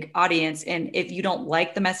such a big audience. And if you don't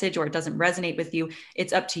like the message or it doesn't resonate with you,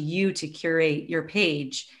 it's up to you to curate your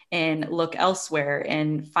page and look elsewhere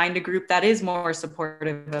and find a group that is more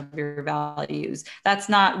supportive of your values.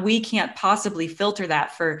 We can't possibly filter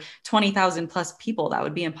that for 20,000 plus people. That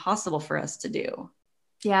would be impossible for us to do.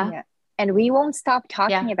 Yeah. And we won't stop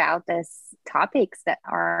talking about these topics that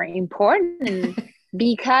are important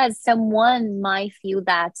because someone might feel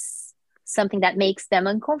that's something that makes them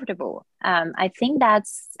uncomfortable. I think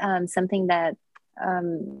that's something that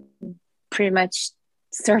pretty much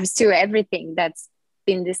serves to everything that's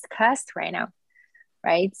been discussed right now,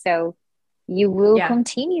 right? So you will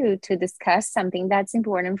continue to discuss something that's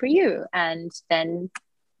important for you, and then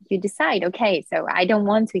you decide, okay, so I don't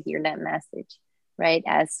want to hear that message, right?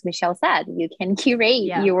 As Michelle said, you can curate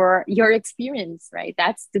your experience, right?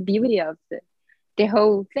 That's the beauty of the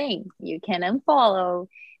whole thing. You can unfollow,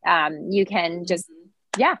 you can just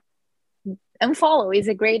unfollow is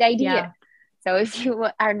a great idea. So if you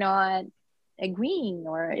are not agreeing,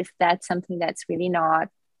 or if that's something that's really not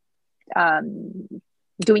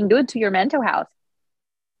doing good to your mental health,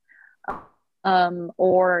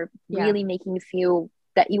 or really making you feel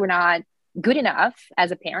that you are not good enough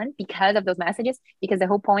as a parent because of those messages, because the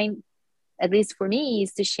whole point, at least for me,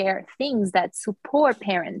 is to share things that support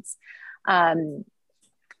parents, and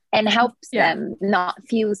helps them not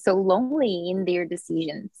feel so lonely in their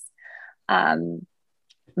decisions.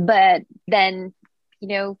 But then,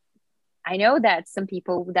 I know that some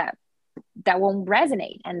people that won't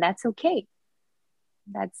resonate, and that's okay.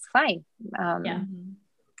 That's fine.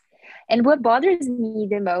 And what bothers me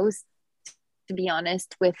the most, to be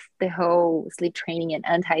honest, with the whole sleep training and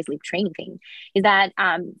anti-sleep training thing, is that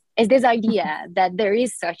is this idea that there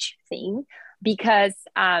is such thing, because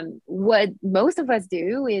what most of us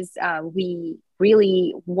do is we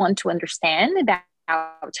really want to understand about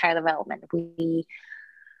child development. We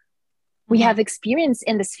we have experience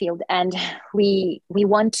in this field, and we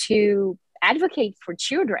want to advocate for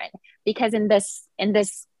children, because in this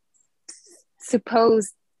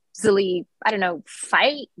supposedly, I don't know,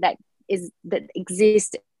 fight that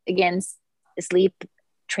exists against sleep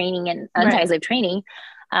training and anti-sleep training,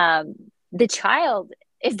 the child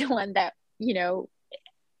is the one that, you know,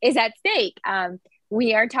 is at stake.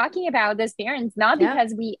 We are talking about this parents, not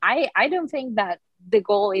because I don't think that the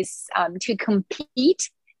goal is to compete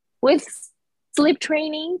with sleep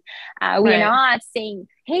training. We're not saying,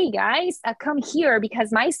 hey guys, come here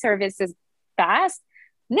because my service is fast.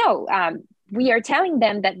 No, we are telling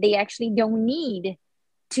them that they actually don't need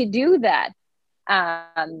to do that.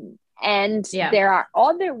 And there are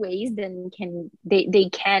other ways that they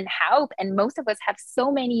can help. And most of us have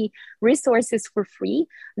so many resources for free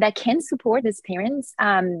that can support these parents.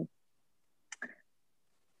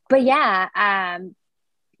 But yeah,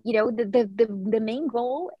 you know, the main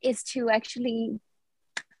goal is to actually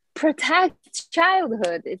protect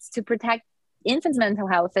childhood. It's to protect infants' mental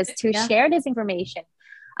health, is to share this information.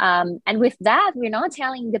 And with that, we're not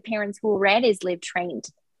telling the parents who already sleep trained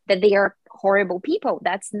that they are horrible people.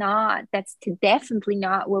 That's definitely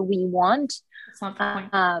not what we want. That's not the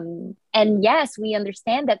point. And yes, we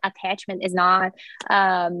understand that attachment is not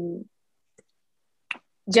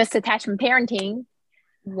just attachment parenting.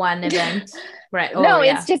 One event, right? No,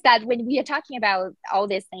 it's just that when we are talking about all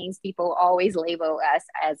these things, people always label us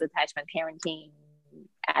as attachment parenting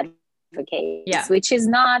advocates, which is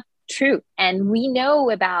not true. And we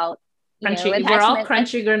know about crunchy. We're all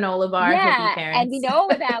crunchy granola bar hippie parents, and we know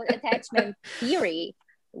about attachment theory.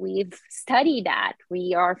 We've studied that.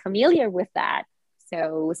 We are familiar with that.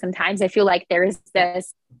 So sometimes I feel like there is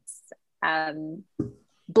this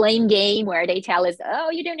blame game where they tell us, oh,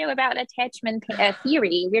 you don't know about attachment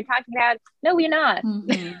theory. We're talking about, no, we're not.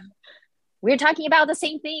 We're talking about the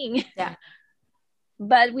same thing. Yeah.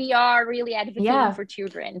 But we are really advocating for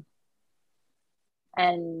children.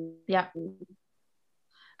 And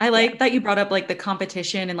I like that you brought up like the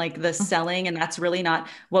competition and like the selling, and that's really not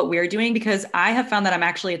what we're doing, because I have found that I'm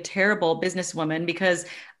actually a terrible businesswoman, because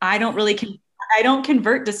I don't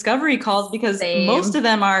convert discovery calls, because most of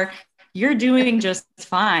them are, you're doing just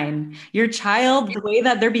fine. Your child, the way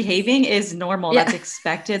that they're behaving is normal. That's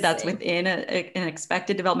expected. That's within an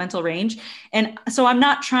expected developmental range. And so I'm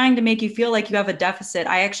not trying to make you feel like you have a deficit.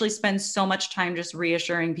 I actually spend so much time just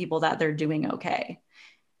reassuring people that they're doing okay.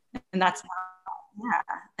 And that's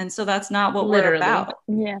and so that's not what we're about.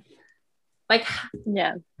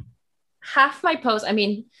 Half my posts, I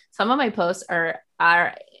mean, some of my posts are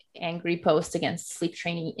angry posts against sleep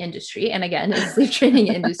training industry, and again, it's sleep training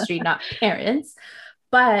industry, not parents.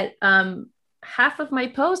 But half of my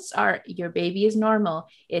posts are, your baby is normal,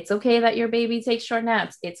 it's okay that your baby takes short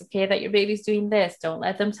naps, it's okay that your baby's doing this, don't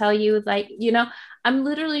let them tell you, like, you know, I'm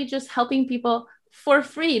literally just helping people for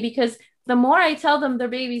free, because the more I tell them their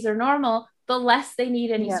babies are normal, the less they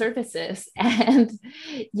need any services. And,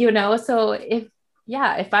 you know, so if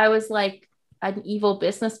I was like an evil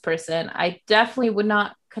business person, I definitely would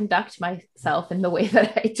not conduct myself in the way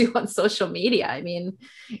that I do on social media. I mean,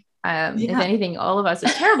 if anything, all of us are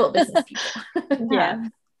terrible business people.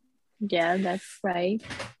 Yeah, that's right.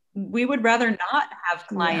 We would rather not have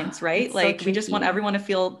clients, right? Like, we just want everyone to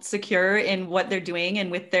feel secure in what they're doing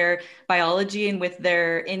and with their biology and with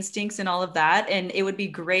their instincts and all of that. And it would be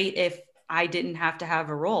great if I didn't have to have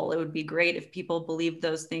a role. It would be great if people believed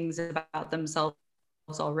those things about themselves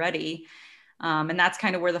already. And that's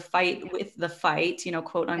kind of where the fight, you know,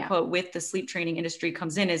 quote unquote, with the sleep training industry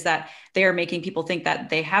comes in, is that they are making people think that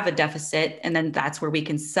they have a deficit, and then that's where we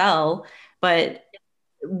can sell. But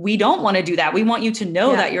we don't want to do that. We want you to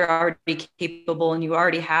know that you're already capable and you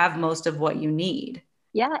already have most of what you need.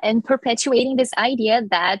 Yeah, and perpetuating this idea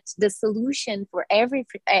that the solution for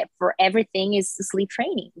everything is sleep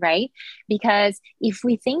training, right? Because if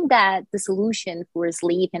we think that the solution for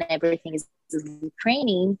sleep and everything is sleep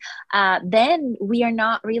training, then we are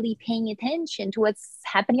not really paying attention to what's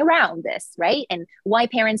happening around this, right? And why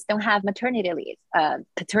parents don't have maternity leave,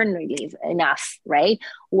 paternity leave enough, right?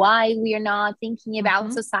 Why we are not thinking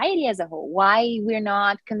about society as a whole? Why we're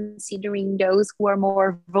not considering those who are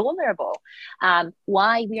more vulnerable?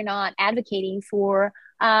 Why we're not advocating for,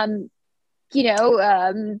 so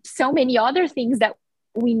many other things that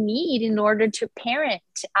we need in order to parent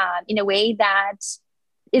in a way that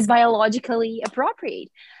is biologically appropriate.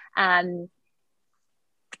 So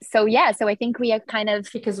I think we are kind of,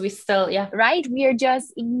 because we still, right? We are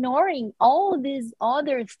just ignoring all these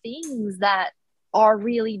other things that are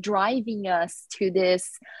really driving us to this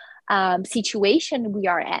situation we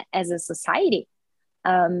are at as a society.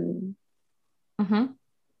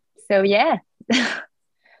 So yeah.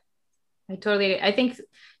 I think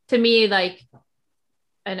to me, like,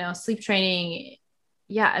 I know sleep training.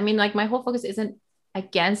 Yeah. I mean, like my whole focus isn't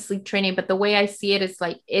against sleep training, but the way I see it is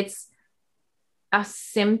like, it's a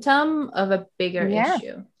symptom of a bigger Yeah.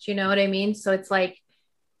 issue. Do you know what I mean? So it's like,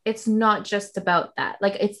 it's not just about that.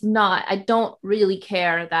 Like, it's not, I don't really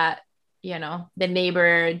care that, you know, the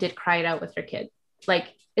neighbor did cry it out with her kid. Like,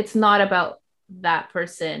 it's not about that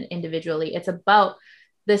person individually. It's about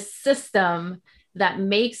the system that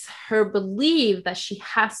makes her believe that she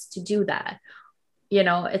has to do that. You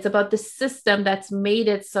know, it's about the system that's made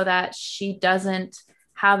it so that she doesn't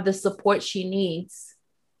have the support she needs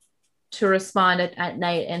to respond at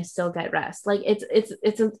night and still get rest. Like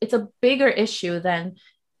it's a bigger issue than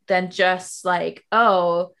just like,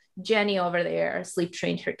 oh, Jenny over there sleep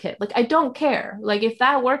trained her kid. Like, I don't care. Like, if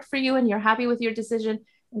that worked for you and you're happy with your decision,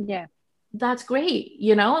 Yeah, that's great.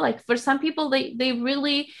 You know, like for some people, they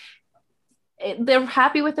really, they're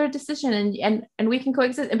happy with their decision, and we can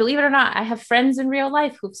coexist. And believe it or not, I have friends in real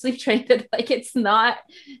life who've sleep trained it. Like, it's not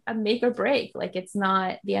a make or break. Like, it's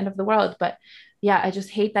not the end of the world. But yeah, I just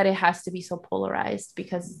hate that it has to be so polarized,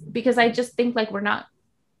 because I just think like we're not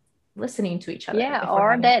listening to each other yeah,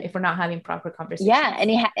 or if we're not having proper conversations.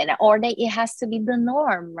 Yeah, or that it has to be the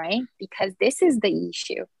norm, right? Because this is the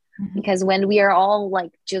issue. Mm-hmm. Because when we are all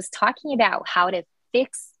like just talking about how to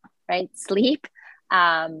fix, right, sleep,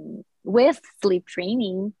 with sleep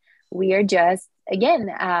training, we are just again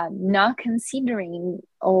not considering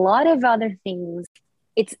a lot of other things.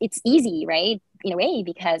 It's easy, right, in a way,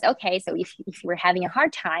 because okay, so if you're having a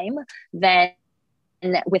hard time, then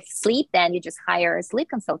with sleep, then you just hire a sleep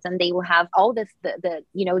consultant. They will have all the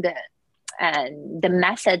you know the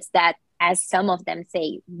methods that, as some of them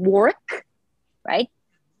say, work, right?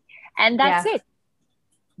 And that's it.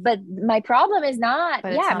 But my problem is not,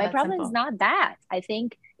 my problem is not that. I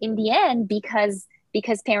think in the end, because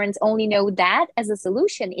parents only know that as a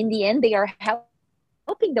solution, in the end, they are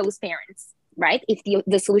helping those parents, right? If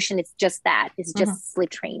the solution is just that, it's just sleep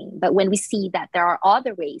training. But when we see that there are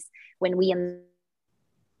other ways, when we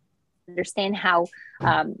understand how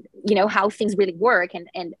how things really work,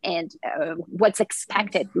 and what's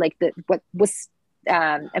expected, like what was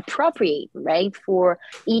appropriate, right, for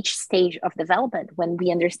each stage of development, when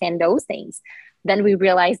we understand those things, then we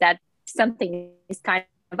realize that something is kind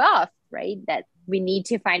of off, right? That we need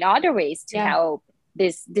to find other ways to help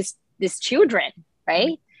this children,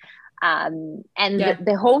 right?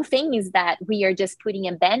 The whole thing is that we are just putting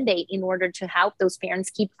a band-aid in order to help those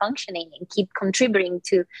parents keep functioning and keep contributing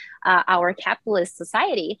to our capitalist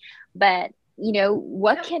society. But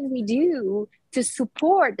what can we do to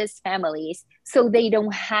support these families so they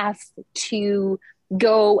don't have to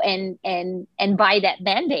go and buy that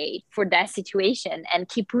band-aid for that situation and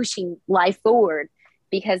keep pushing life forward,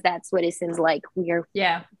 because that's what it seems like we are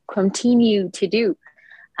continue to do.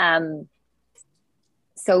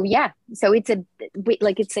 So it's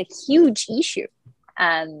a huge issue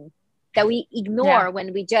that we ignore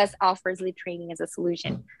when we just offer sleep training as a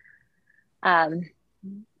solution.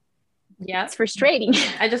 It's frustrating.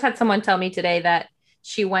 I just had someone tell me today that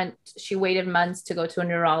she waited months to go to a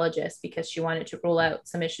neurologist because she wanted to rule out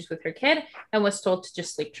some issues with her kid and was told to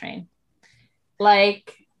just sleep train.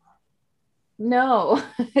 Like, no,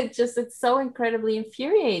 it's so incredibly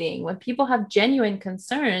infuriating when people have genuine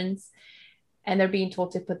concerns and they're being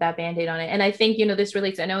told to put that Band-Aid on it. And I think, this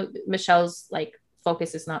relates, I know Michelle's like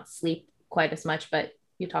focus is not sleep quite as much, but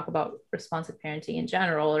you talk about responsive parenting in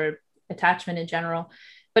general, or attachment in general,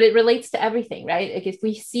 but it relates to everything, right? Like, if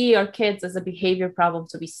we see our kids as a behavior problem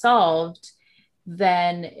to be solved,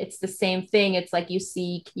 then it's the same thing. It's like you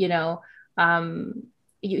see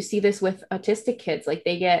this with autistic kids, like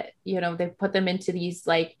they get, they put them into these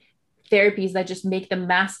like therapies that just make them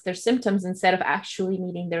mask their symptoms instead of actually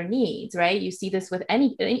meeting their needs, right? You see this with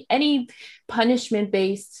any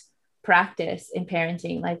punishment-based practice in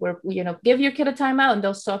parenting, like where, give your kid a timeout and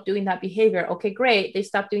they'll stop doing that behavior. Okay, great. They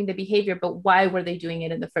stopped doing the behavior, but why were they doing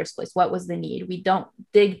it in the first place? What was the need? We don't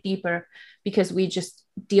dig deeper because we just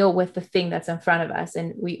deal with the thing that's in front of us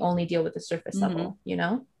and we only deal with the surface level,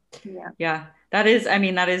 Yeah. That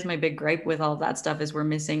is my big gripe with all that stuff, is we're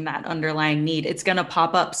missing that underlying need. It's going to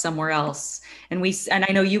pop up somewhere else. And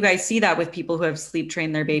I know you guys see that with people who have sleep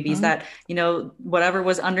trained their babies, that, whatever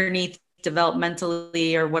was underneath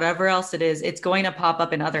developmentally or whatever else it is, it's going to pop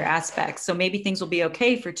up in other aspects. So maybe things will be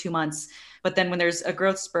okay for 2 months, but then when there's a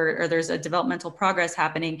growth spurt or there's a developmental progress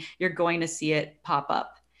happening, you're going to see it pop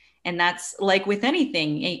up. And that's like with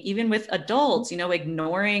anything, even with adults,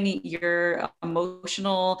 ignoring your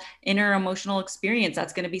inner emotional experience,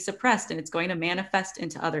 that's going to be suppressed and it's going to manifest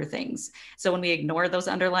into other things. So when we ignore those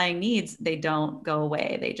underlying needs, they don't go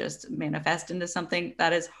away. They just manifest into something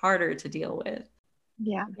that is harder to deal with.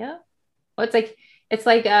 Yeah. Yeah. Well, it's like,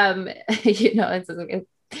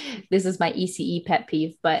 this is my ECE pet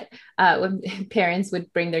peeve, but when parents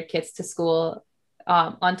would bring their kids to school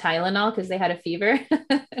on Tylenol because they had a fever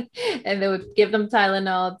and they would give them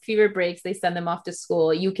Tylenol, fever breaks, they send them off to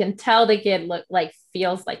school. You can tell the kid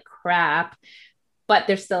feels like crap, but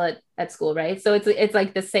they're still at school, right? So it's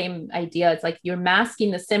like the same idea. It's like you're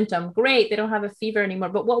masking the symptom. Great, they don't have a fever anymore.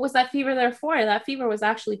 But what was that fever there for? That fever was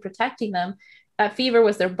actually protecting them. That fever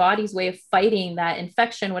was their body's way of fighting that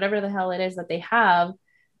infection, whatever the hell it is that they have.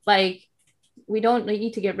 Like, we don't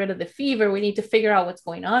need to get rid of the fever. We need to figure out what's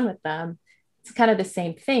going on with them. It's kind of the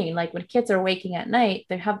same thing. Like when kids are waking at night,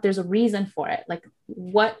 there's a reason for it. Like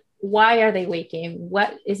why are they waking?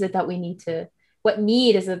 What is it that what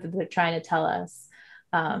need is it that they're trying to tell us?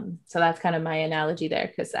 So that's kind of my analogy there,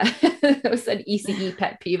 because that was an ECE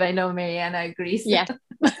pet peeve. I know Mariana agrees. Yeah.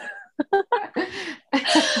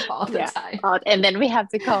 All the time. And then we have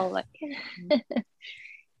to call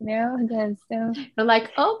no, that's so. We're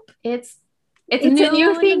like, oh, it's a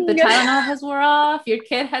new thing. The Tylenol has wore off. Your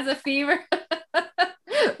kid has a fever.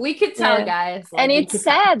 We could tell, guys. And it's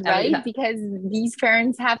sad, right? Because these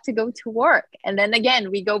parents have to go to work. And then again,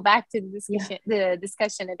 we go back to the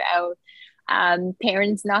discussion about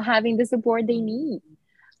parents not having the support they need,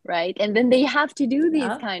 right? And then they have to do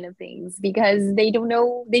these kind of things because they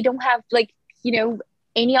don't have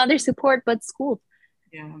any other support but school.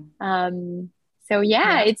 Yeah. So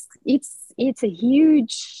it's a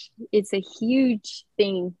huge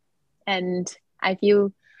thing. And I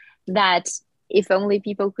feel that if only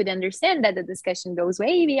people could understand that the discussion goes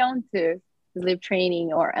way beyond the sleep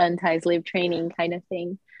training or anti-sleep training kind of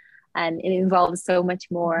thing, and it involves so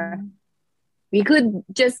much more, we could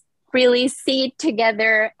just really see it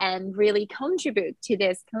together and really contribute to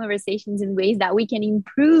these conversations in ways that we can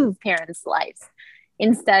improve parents' lives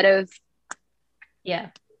instead of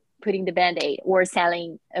putting the band-aid or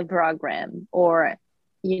selling a program or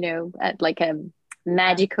like a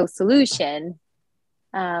magical solution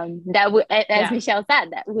that would, as Michelle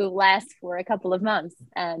said, that will last for a couple of months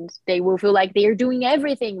and they will feel like they're doing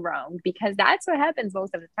everything wrong, because that's what happens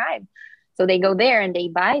most of the time. So they go there and they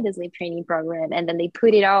buy the sleep training program and then they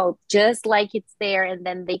put it all just like it's there, and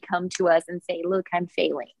then they come to us and say, look, I'm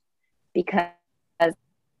failing because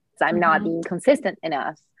I'm not being consistent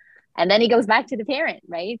enough. And then it goes back to the parent,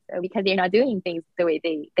 right? So because they're not doing things the way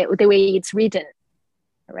it's written,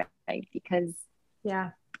 right? Because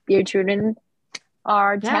their children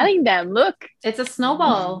are telling them, look, it's a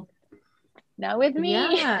snowball. Not with me.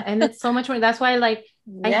 And it's so much more. That's why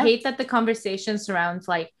I hate that the conversation surrounds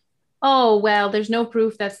oh, well, there's no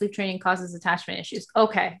proof that sleep training causes attachment issues.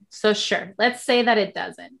 Okay, so sure, let's say that it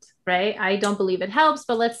doesn't, right? I don't believe it helps,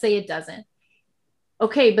 but let's say it doesn't.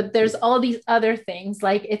 Okay, but there's all these other things.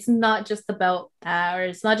 It's not just about or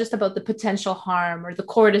it's not just about the potential harm or the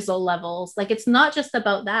cortisol levels. It's not just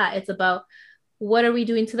about that. It's about what are we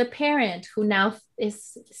doing to the parent who now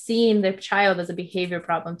is seeing their child as a behavior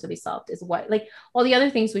problem to be solved, is what, all the other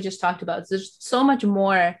things we just talked about. So there's so much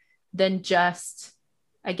more than just,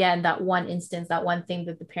 again, that one instance, that one thing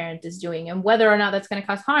that the parent is doing, and whether or not that's going to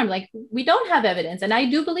cause harm. We don't have evidence. And I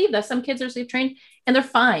do believe that some kids are sleep trained and they're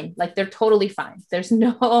fine. They're totally fine. There's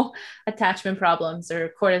no attachment problems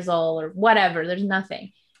or cortisol or whatever. There's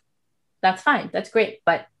nothing. That's fine. That's great.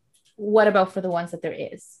 But what about for the ones that there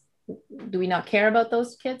is? Do we not care about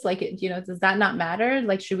those kids? Does that not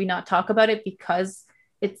matter? Should we not talk about it because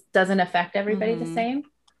it doesn't affect everybody the same?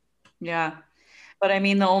 Yeah. But I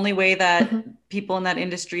mean, the only way that people in that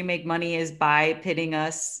industry make money is by pitting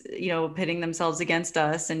themselves against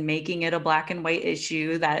us and making it a black and white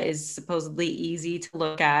issue that is supposedly easy to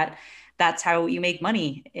look at. That's how you make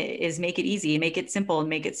money, is make it easy, make it simple, and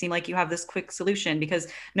make it seem like you have this quick solution, because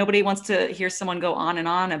nobody wants to hear someone go on and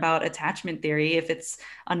on about attachment theory. If it's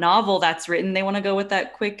a novel that's written, they want to go with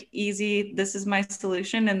that quick, easy, this is my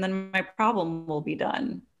solution, and then my problem will be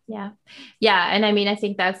done. Yeah. And I mean, I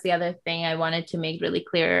think that's the other thing I wanted to make really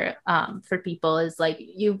clear for people is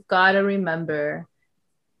you've got to remember,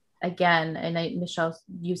 again, and Michelle,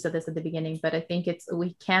 you said this at the beginning, but I think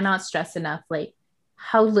we cannot stress enough,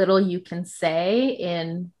 how little you can say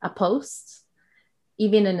in a post,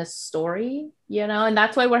 even in a story, and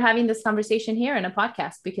that's why we're having this conversation here in a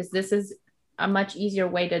podcast, because this is a much easier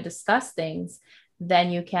way to discuss things than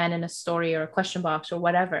you can in a story or a question box or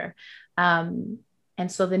whatever. And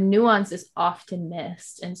And so the nuance is often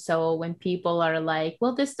missed. And so when people are like,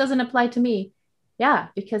 well, this doesn't apply to me. Yeah,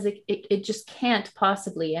 because it just can't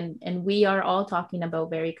possibly. And we are all talking about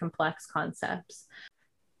very complex concepts.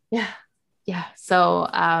 Yeah. Yeah. So,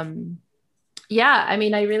 yeah, I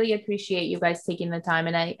mean, I really appreciate you guys taking the time.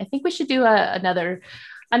 And I think we should do another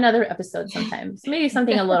episode sometimes, maybe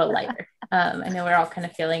something a little lighter. I know we're all kind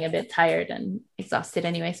of feeling a bit tired and exhausted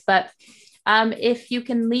anyways, but if you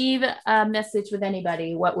can leave a message with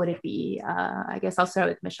anybody, what would it be? I guess I'll start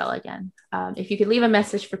with Michelle again. If you could leave a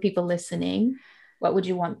message for people listening, what would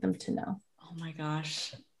you want them to know? Oh my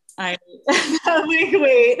gosh. Wait.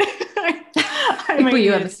 I might put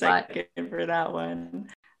you need on a the spot second for that one.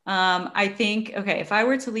 I think, okay, if I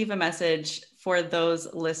were to leave a message for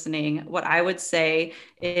those listening, what I would say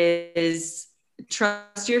is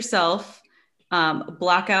trust yourself,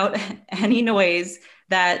 block out any noise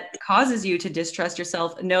that causes you to distrust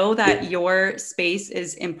yourself. Know that your space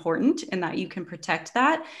is important and that you can protect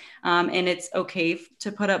that. And it's okay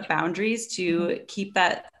to put up boundaries to keep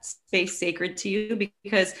that space sacred to you,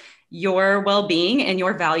 because your well-being and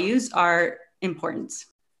your values are important.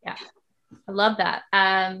 Yeah. I love that.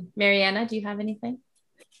 Mariana, do you have anything?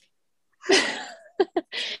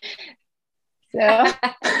 So,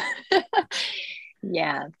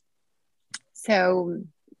 yeah. So,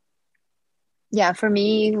 yeah, for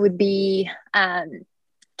me it would be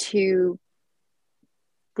to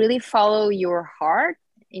really follow your heart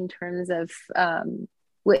in terms of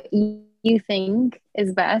what you think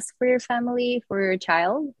is best for your family, for your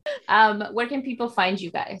child. Where can people find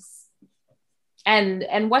you guys?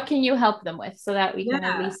 And what can you help them with so that we can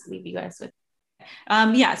at least leave you guys with?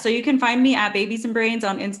 So you can find me at Babies and Brains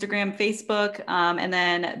on Instagram, Facebook, and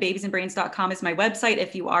then babiesandbrains.com is my website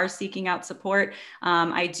if you are seeking out support.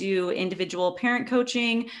 I do individual parent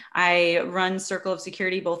coaching. I run Circle of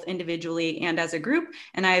Security both individually and as a group.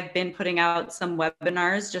 And I've been putting out some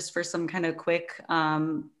webinars just for some kind of quick,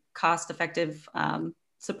 cost-effective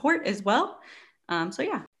support as well.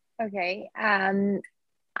 Okay.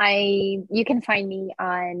 You can find me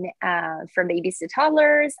on From Babies to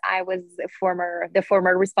Toddlers. I was the former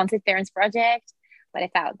Responsive Parents Project, but I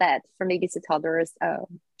thought that From Babies to Toddlers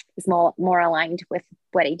is more aligned with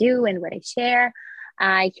what I do and what I share.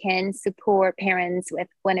 I can support parents with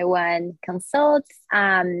 101 consults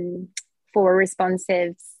for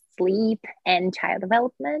responsive sleep and child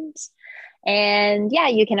development. And yeah,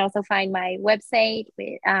 you can also find my website.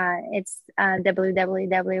 It's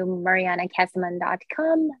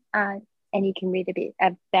www.marianacassaman.com. And you can read a bit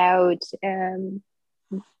about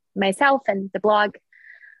myself and the blog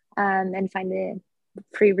and find the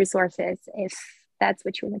free resources if that's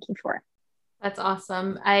what you're looking for. That's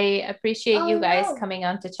awesome. I appreciate you guys coming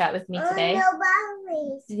on to chat with me today. No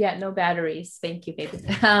batteries. Yeah, no batteries. Thank you, baby.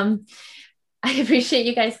 I appreciate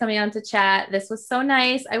you guys coming on to chat. This was so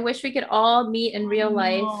nice. I wish we could all meet in real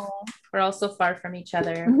life. We're all so far from each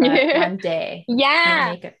other, but one day.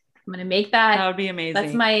 Yeah. I'm gonna make that. That would be amazing.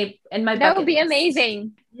 That's my That would be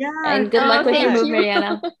amazing. Yeah. And good luck with your move, you.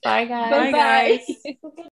 Mariana. Bye, guys. Bye, guys.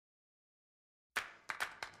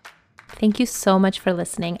 Thank you so much for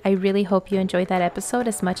listening. I really hope you enjoyed that episode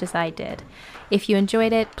as much as I did. If you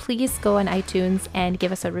enjoyed it, please go on iTunes and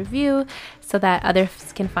give us a review so that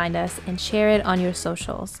others can find us, and share it on your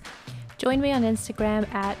socials. Join me on Instagram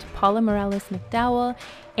at Paula Morales McDowell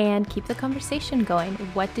and keep the conversation going.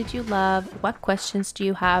 What did you love? What questions do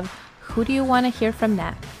you have? Who do you want to hear from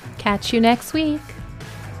next? Catch you next week.